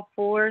on all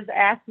fours,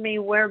 ask me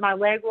where my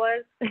leg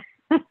was.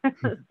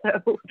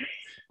 So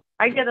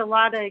I get a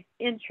lot of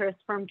interest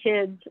from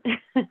kids.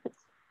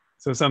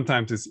 So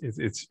sometimes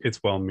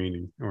it's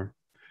well-meaning. Or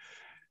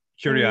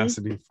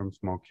curiosity from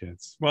small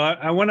kids. Well,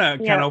 I want to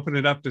kind of open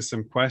it up to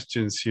some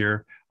questions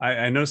here.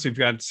 I noticed we've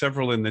got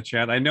several in the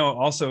chat. I know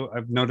also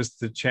I've noticed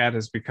the chat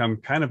has become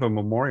kind of a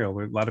memorial.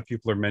 A lot of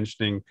people are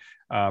mentioning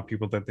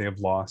people that they have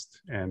lost.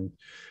 And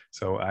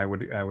so I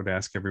would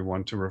ask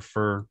everyone to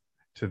refer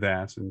to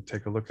that and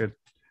take a look at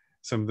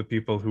some of the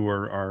people who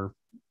are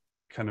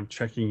kind of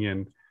checking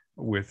in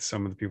with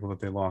some of the people that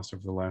they lost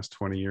over the last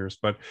 20 years.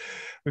 But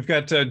we've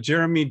got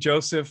Jeremy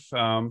Joseph,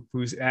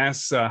 who's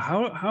asked,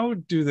 how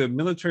do the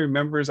military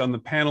members on the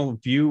panel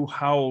view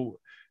how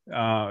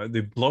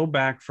the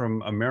blowback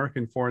from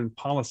American foreign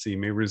policy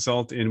may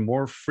result in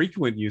more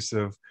frequent use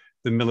of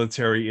the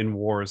military in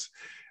wars?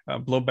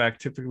 Blowback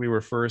typically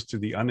refers to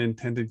the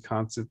unintended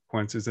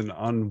consequences and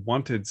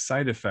unwanted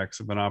side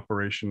effects of an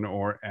operation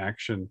or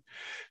action.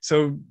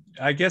 So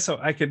I guess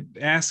I could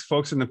ask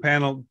folks in the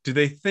panel, do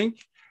they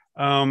think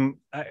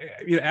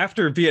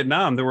after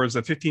Vietnam, there was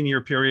a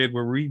 15-year period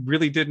where we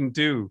really didn't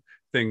do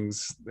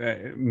things,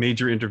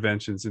 major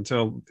interventions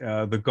until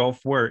the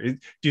Gulf War. Do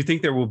you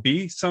think there will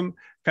be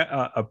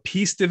a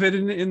peace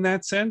dividend in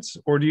that sense?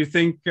 Or do you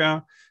think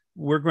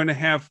we're going to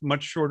have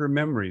much shorter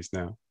memories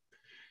now?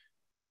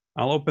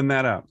 I'll open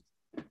that up.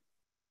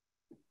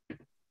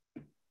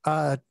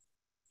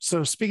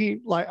 So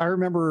speaking, like I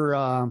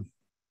remember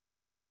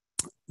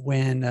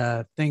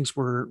when things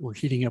were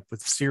heating up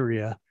with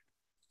Syria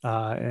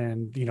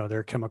and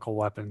their chemical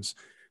weapons,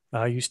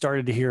 you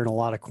started to hear in a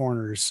lot of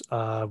corners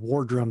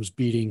war drums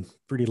beating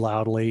pretty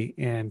loudly,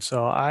 and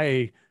so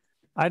I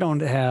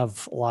don't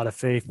have a lot of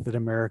faith that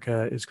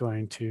America is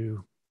going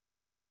to,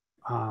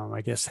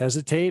 I guess,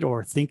 hesitate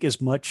or think as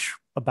much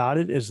about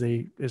it as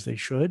they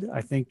should.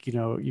 I think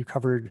you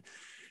covered,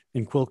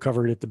 and Quil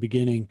covered at the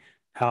beginning,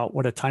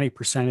 what a tiny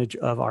percentage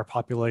of our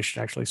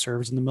population actually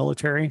serves in the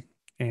military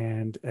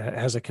and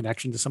has a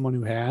connection to someone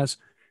who has.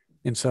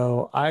 And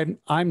so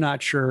I'm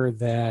not sure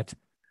that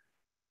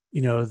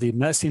the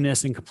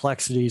messiness and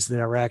complexities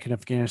that Iraq and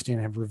Afghanistan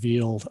have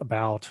revealed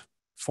about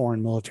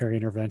foreign military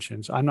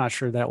interventions, I'm not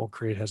sure that will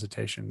create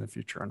hesitation in the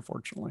future.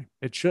 Unfortunately,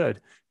 it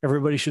should.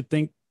 Everybody should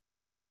think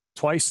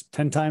twice,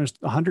 10 times,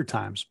 100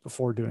 times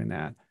before doing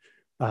that.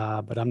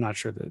 But I'm not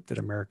sure that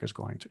America is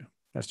going to.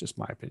 That's just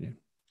my opinion.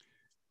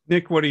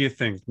 Nick, what do you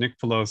think? Nick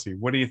Pilozzi,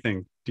 what do you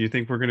think? Do you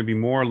think we're going to be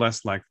more or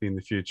less likely in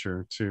the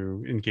future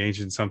to engage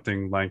in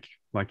something like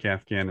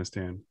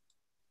Afghanistan?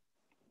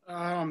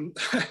 I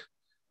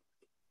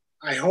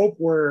hope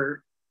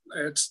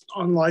it's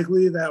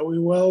unlikely that we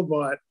will,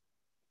 but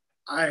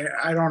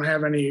I don't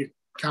have any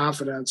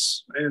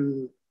confidence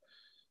in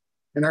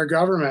our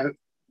government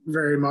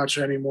very much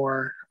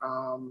anymore.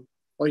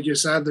 Like you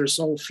said, there's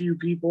so few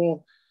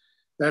people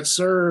that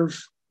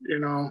serve.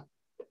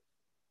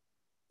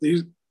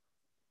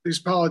 These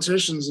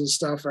politicians and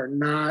stuff are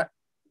not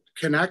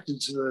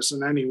connected to this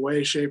in any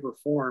way, shape, or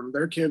form.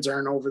 Their kids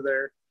aren't over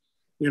there,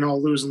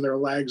 losing their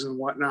legs and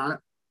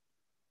whatnot.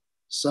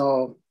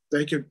 So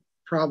they could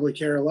probably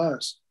care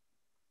less.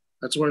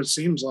 That's what it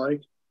seems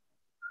like.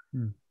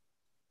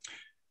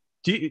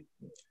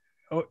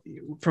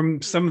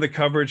 From some of the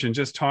coverage and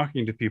just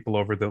talking to people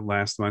over the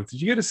last month,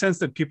 did you get a sense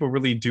that people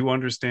really do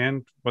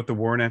understand what the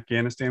war in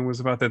Afghanistan was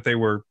about, that they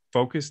were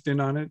focused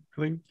in on it,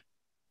 really?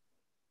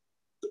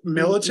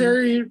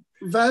 Military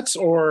vets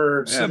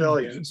or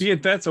civilians? Be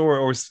it vets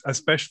or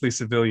especially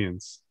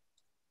civilians.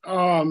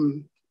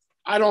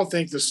 I don't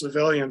think the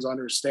civilians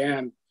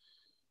understand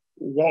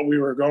what we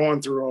were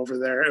going through over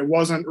there. It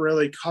wasn't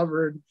really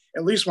covered,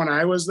 at least when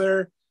I was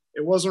there.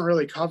 It wasn't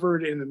really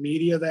covered in the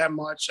media that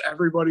much.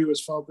 Everybody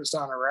was focused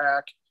on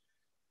Iraq,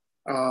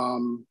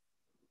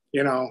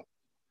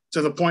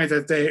 to the point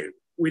that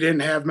we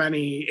didn't have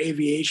many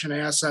aviation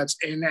assets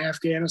in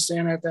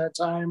Afghanistan at that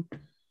time,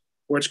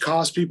 which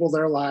cost people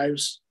their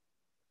lives.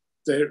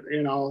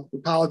 The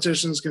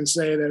politicians can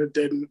say that it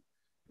didn't.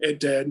 It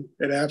did.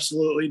 It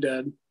absolutely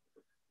did.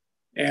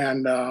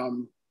 And,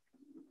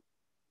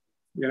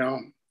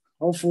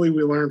 hopefully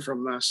we learn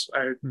from this.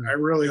 I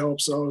really hope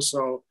so.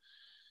 So,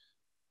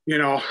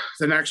 the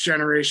next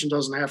generation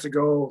doesn't have to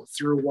go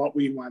through what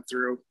we went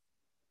through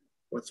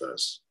with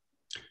this.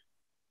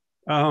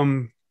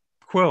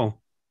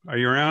 Quil, are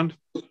you around?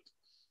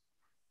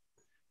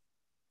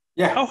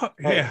 Yeah.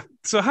 Yeah.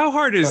 So how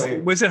hard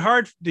was it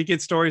hard to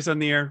get stories on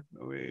the air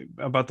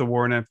about the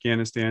war in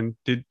Afghanistan?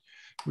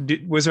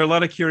 Was there a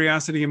lot of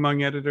curiosity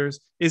among editors?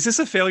 Is this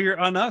a failure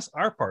on us,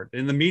 our part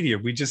in the media?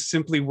 We just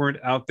simply weren't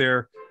out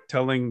there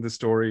telling the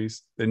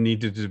stories that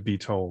needed to be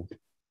told.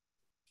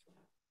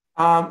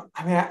 I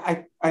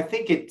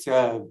think it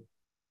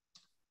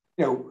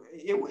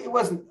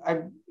wasn't,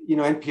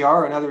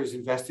 NPR and others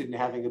invested in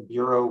having a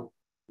bureau,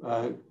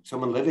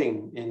 someone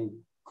living in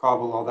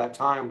Kabul all that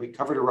time. We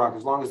covered Iraq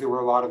as long as there were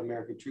a lot of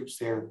American troops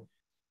there.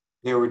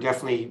 There was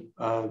definitely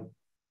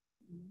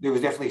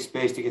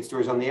space to get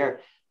stories on the air.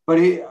 But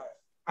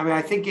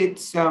I think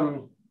it's,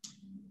 a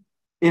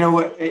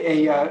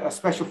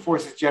special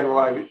forces general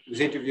I was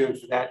interviewing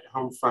for that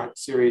Home Front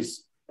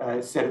series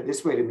said it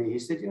this way to me. He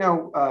said,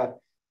 the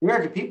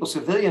American people,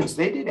 civilians,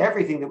 they did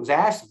everything that was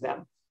asked of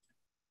them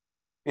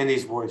in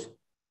these wars.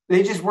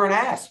 they just weren't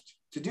asked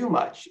to do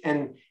much.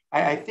 And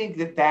I think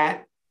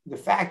that the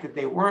fact that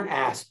they weren't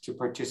asked to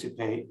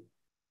participate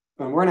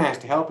and weren't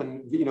asked to help,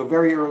 and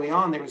very early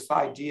on there was the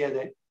idea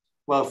that,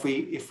 well,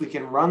 if we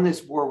can run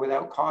this war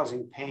without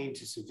causing pain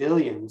to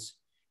civilians,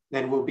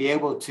 then we'll be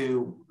able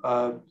to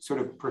sort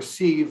of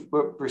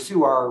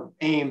pursue our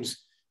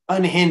aims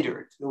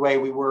unhindered, the way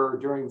we were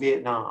during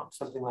Vietnam,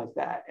 something like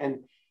that.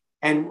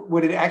 And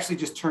what it actually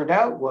just turned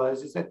out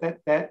is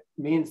that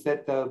means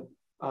that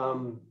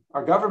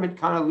our government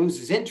kind of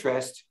loses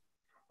interest.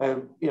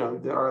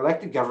 Our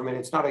elected government,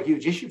 it's not a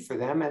huge issue for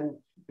them, and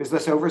there's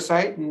less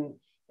oversight, and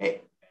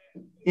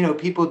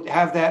people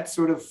have that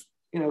sort of,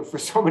 for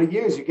so many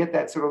years, you get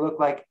that sort of look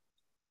like,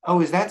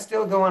 oh, is that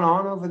still going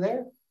on over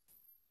there?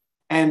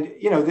 And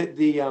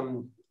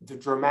the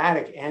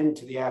dramatic end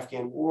to the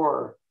Afghan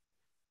war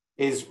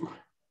is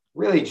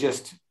really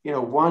just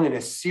one in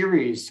a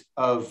series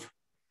of,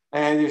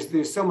 and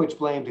there's so much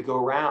blame to go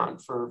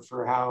around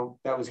for how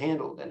that was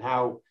handled, and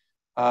how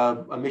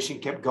a mission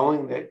kept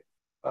going that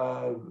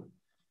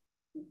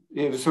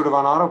it was sort of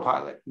on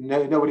autopilot.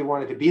 Nobody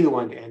wanted to be the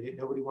one to end it.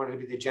 Nobody wanted to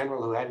be the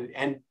general who had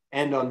it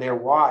end on their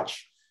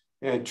watch.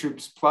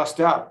 Troops plussed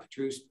up,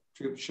 troops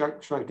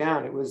shrunk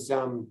down. It was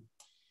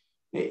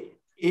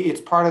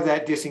it's part of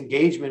that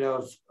disengagement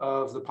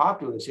of the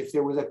populace. If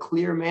there was a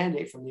clear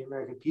mandate from the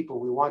American people,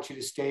 we want you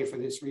to stay for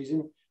this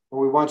reason, or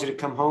we want you to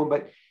come home,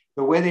 but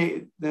the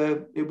way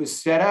it was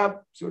set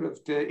up sort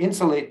of to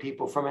insulate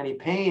people from any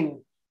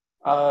pain,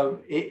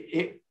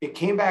 it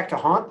came back to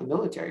haunt the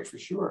military for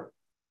sure.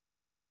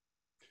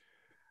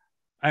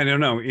 I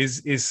don't know,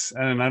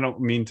 and I don't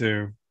mean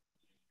to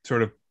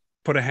sort of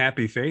put a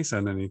happy face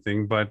on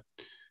anything, but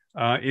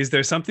is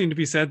there something to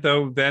be said,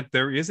 though, that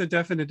there is a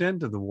definite end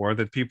to the war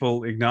that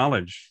people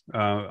acknowledge?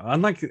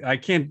 I'm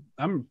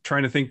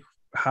trying to think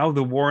how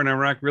the war in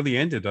Iraq really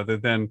ended, other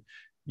than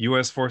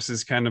U.S.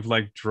 forces kind of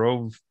like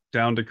drove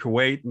down to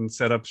Kuwait and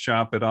set up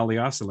shop at Ali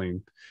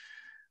Asalim.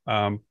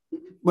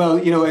 Well,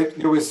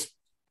 there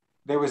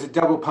was a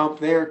double pump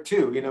there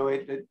too,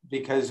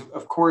 because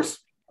of course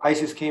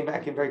ISIS came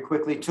back in very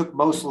quickly, took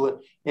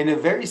Mosul in a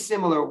very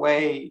similar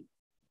way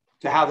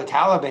to how the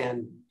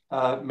Taliban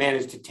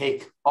managed to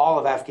take all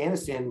of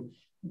Afghanistan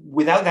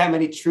without that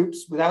many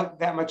troops, without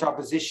that much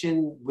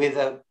opposition, with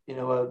an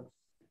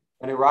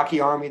Iraqi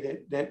army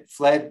that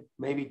fled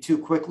maybe too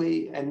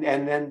quickly, and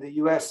then the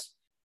U.S.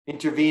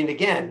 intervened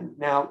again.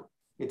 Now,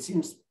 it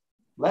seems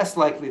less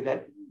likely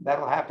that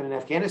that'll happen in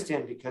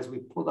Afghanistan, because we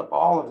pulled up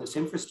all of this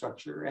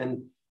infrastructure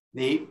and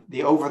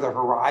the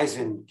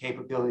over-the-horizon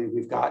capability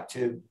we've got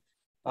to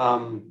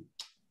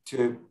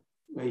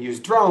use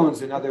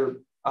drones and other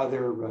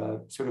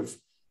sort of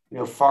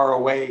far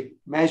away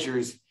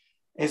measures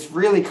is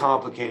really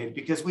complicated,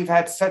 because we've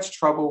had such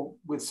trouble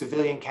with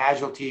civilian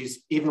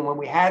casualties even when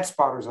we had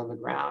spotters on the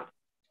ground.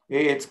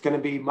 It's going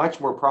to be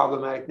much more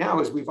problematic now,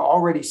 as we've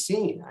already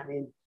seen. I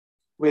mean,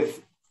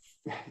 it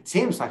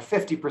seems like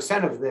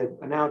 50% of the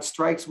announced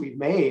strikes we've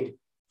made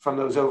from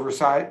those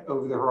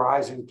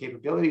over-the-horizon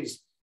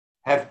capabilities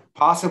have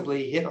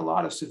possibly hit a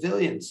lot of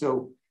civilians.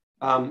 So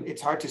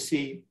it's hard to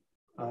see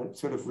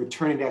sort of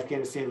returning to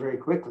Afghanistan very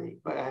quickly.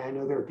 But I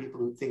know there are people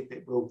who think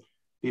that we'll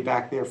be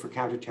back there for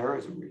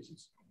counterterrorism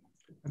reasons.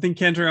 I think,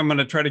 Kendra, I'm going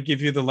to try to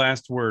give you the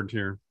last word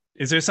here.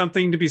 Is there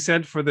something to be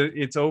said for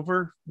it's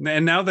over?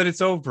 And now that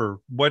it's over,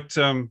 what,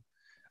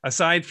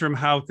 aside from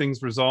how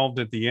things resolved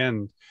at the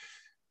end,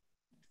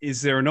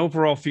 is there an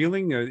overall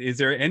feeling? Is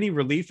there any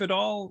relief at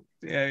all?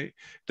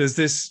 Does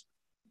this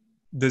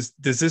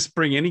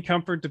bring any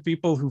comfort to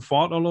people who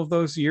fought all of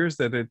those years,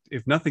 that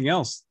if nothing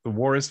else, the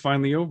war is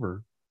finally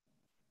over?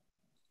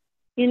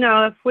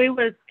 If we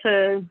was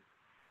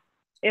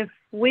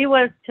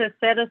to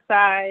set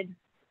aside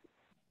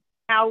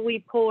how we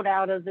pulled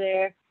out of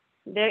there,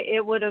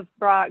 it would have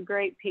brought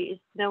great peace,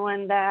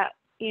 knowing that,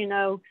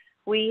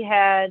 we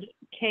had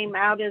came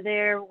out of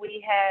there,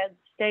 we had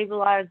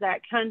stabilized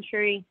that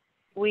country,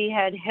 we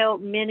had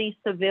helped many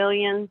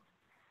civilians,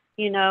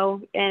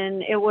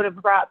 and it would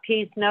have brought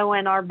peace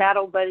knowing our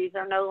battle buddies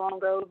are no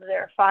longer over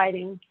there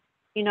fighting,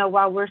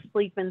 while we're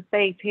sleeping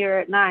safe here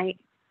at night.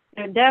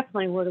 It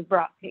definitely would have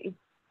brought peace.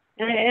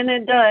 And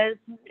it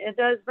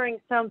does bring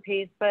some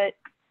peace, but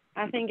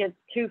I think it's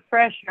too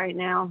fresh right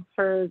now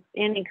for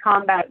any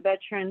combat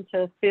veteran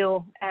to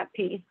feel at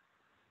peace.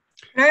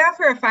 Can I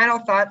offer a final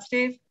thought,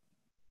 Steve?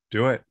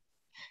 Do it.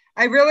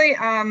 I really,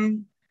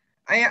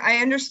 I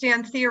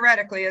understand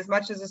theoretically, as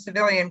much as a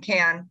civilian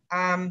can,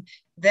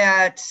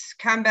 that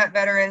combat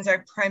veterans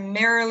are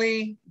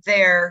primarily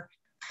there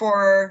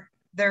for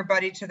their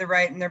buddy to the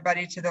right and their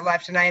buddy to the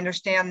left. And I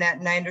understand that.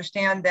 And I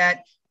understand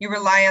that you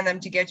rely on them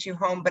to get you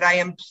home. But I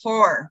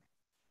implore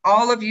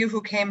all of you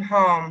who came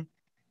home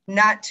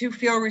not to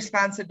feel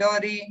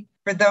responsibility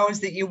for those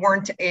that you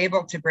weren't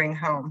able to bring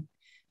home,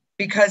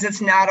 because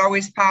it's not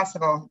always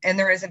possible. And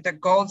there isn't a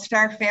Gold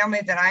Star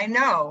family that I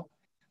know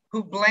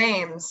who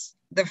blames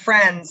the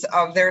friends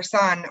of their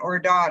son or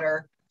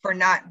daughter for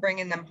not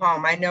bringing them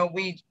home. I know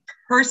we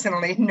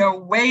personally, no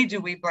way do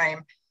we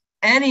blame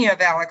any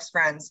of Alex's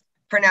friends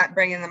for not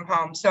bringing him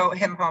home.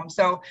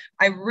 So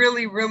I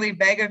really, really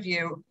beg of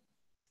you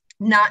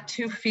not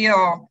to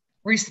feel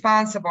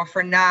responsible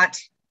for not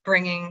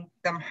bringing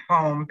them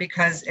home,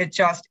 because it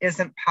just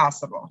isn't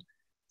possible.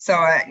 So,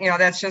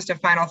 that's just a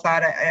final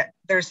thought.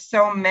 There's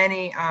so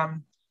many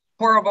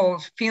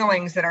horrible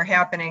feelings that are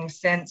happening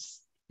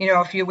since,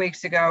 a few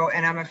weeks ago,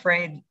 and I'm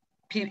afraid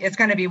it's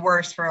going to be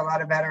worse for a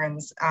lot of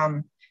veterans.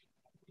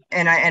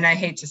 And I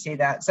hate to see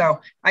that.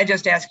 So I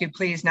just ask you,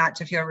 please, not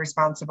to feel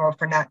responsible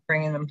for not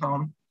bringing them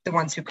home, the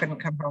ones who couldn't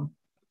come home.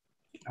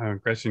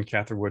 Gretchen,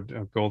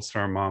 Catherwood, Gold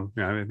Star Mom.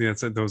 Yeah, I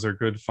think those are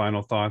good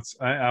final thoughts.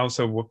 I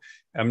also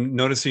am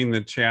noticing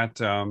the chat.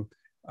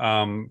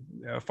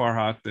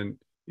 Farhat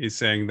is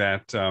saying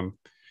that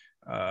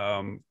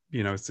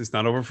it's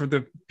not over for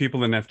the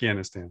people in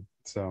Afghanistan.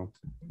 So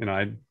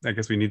I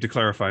guess we need to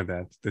clarify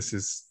that this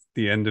is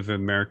the end of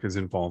America's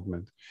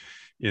involvement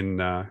in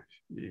at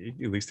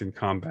least in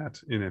combat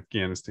in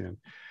Afghanistan.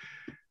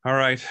 All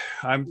right,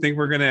 I think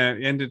we're going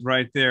to end it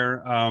right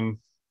there.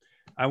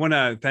 I want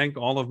to thank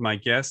all of my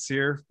guests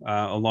here,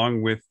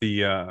 along with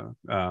the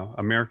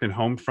American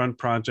Homefront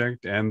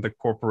Project and the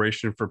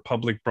Corporation for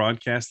Public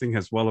Broadcasting,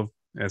 as well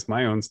as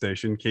my own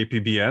station,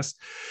 KPBS.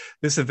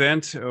 This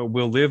event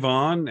will live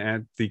on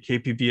at the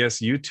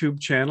KPBS YouTube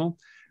channel.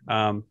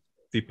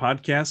 The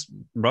podcast,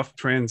 Rough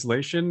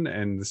Translation,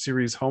 and the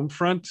series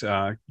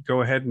Homefront.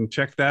 Go ahead and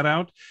check that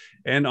out.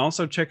 And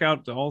also check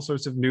out all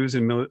sorts of news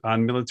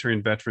on military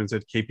and veterans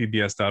at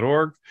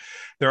kpbs.org.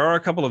 There are a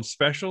couple of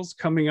specials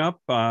coming up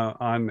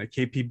on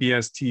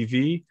KPBS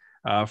TV.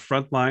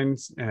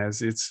 Frontlines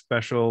has its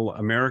special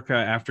America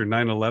After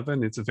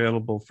 9/11. It's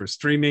available for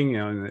streaming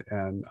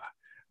and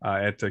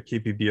at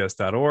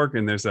kpbs.org.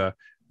 And there's a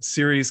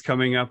series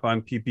coming up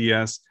on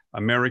PBS,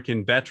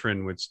 American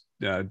Veteran, which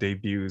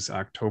debuts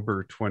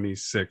October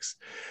 26th.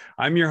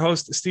 I'm your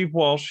host, Steve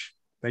Walsh.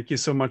 Thank you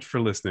so much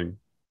for listening.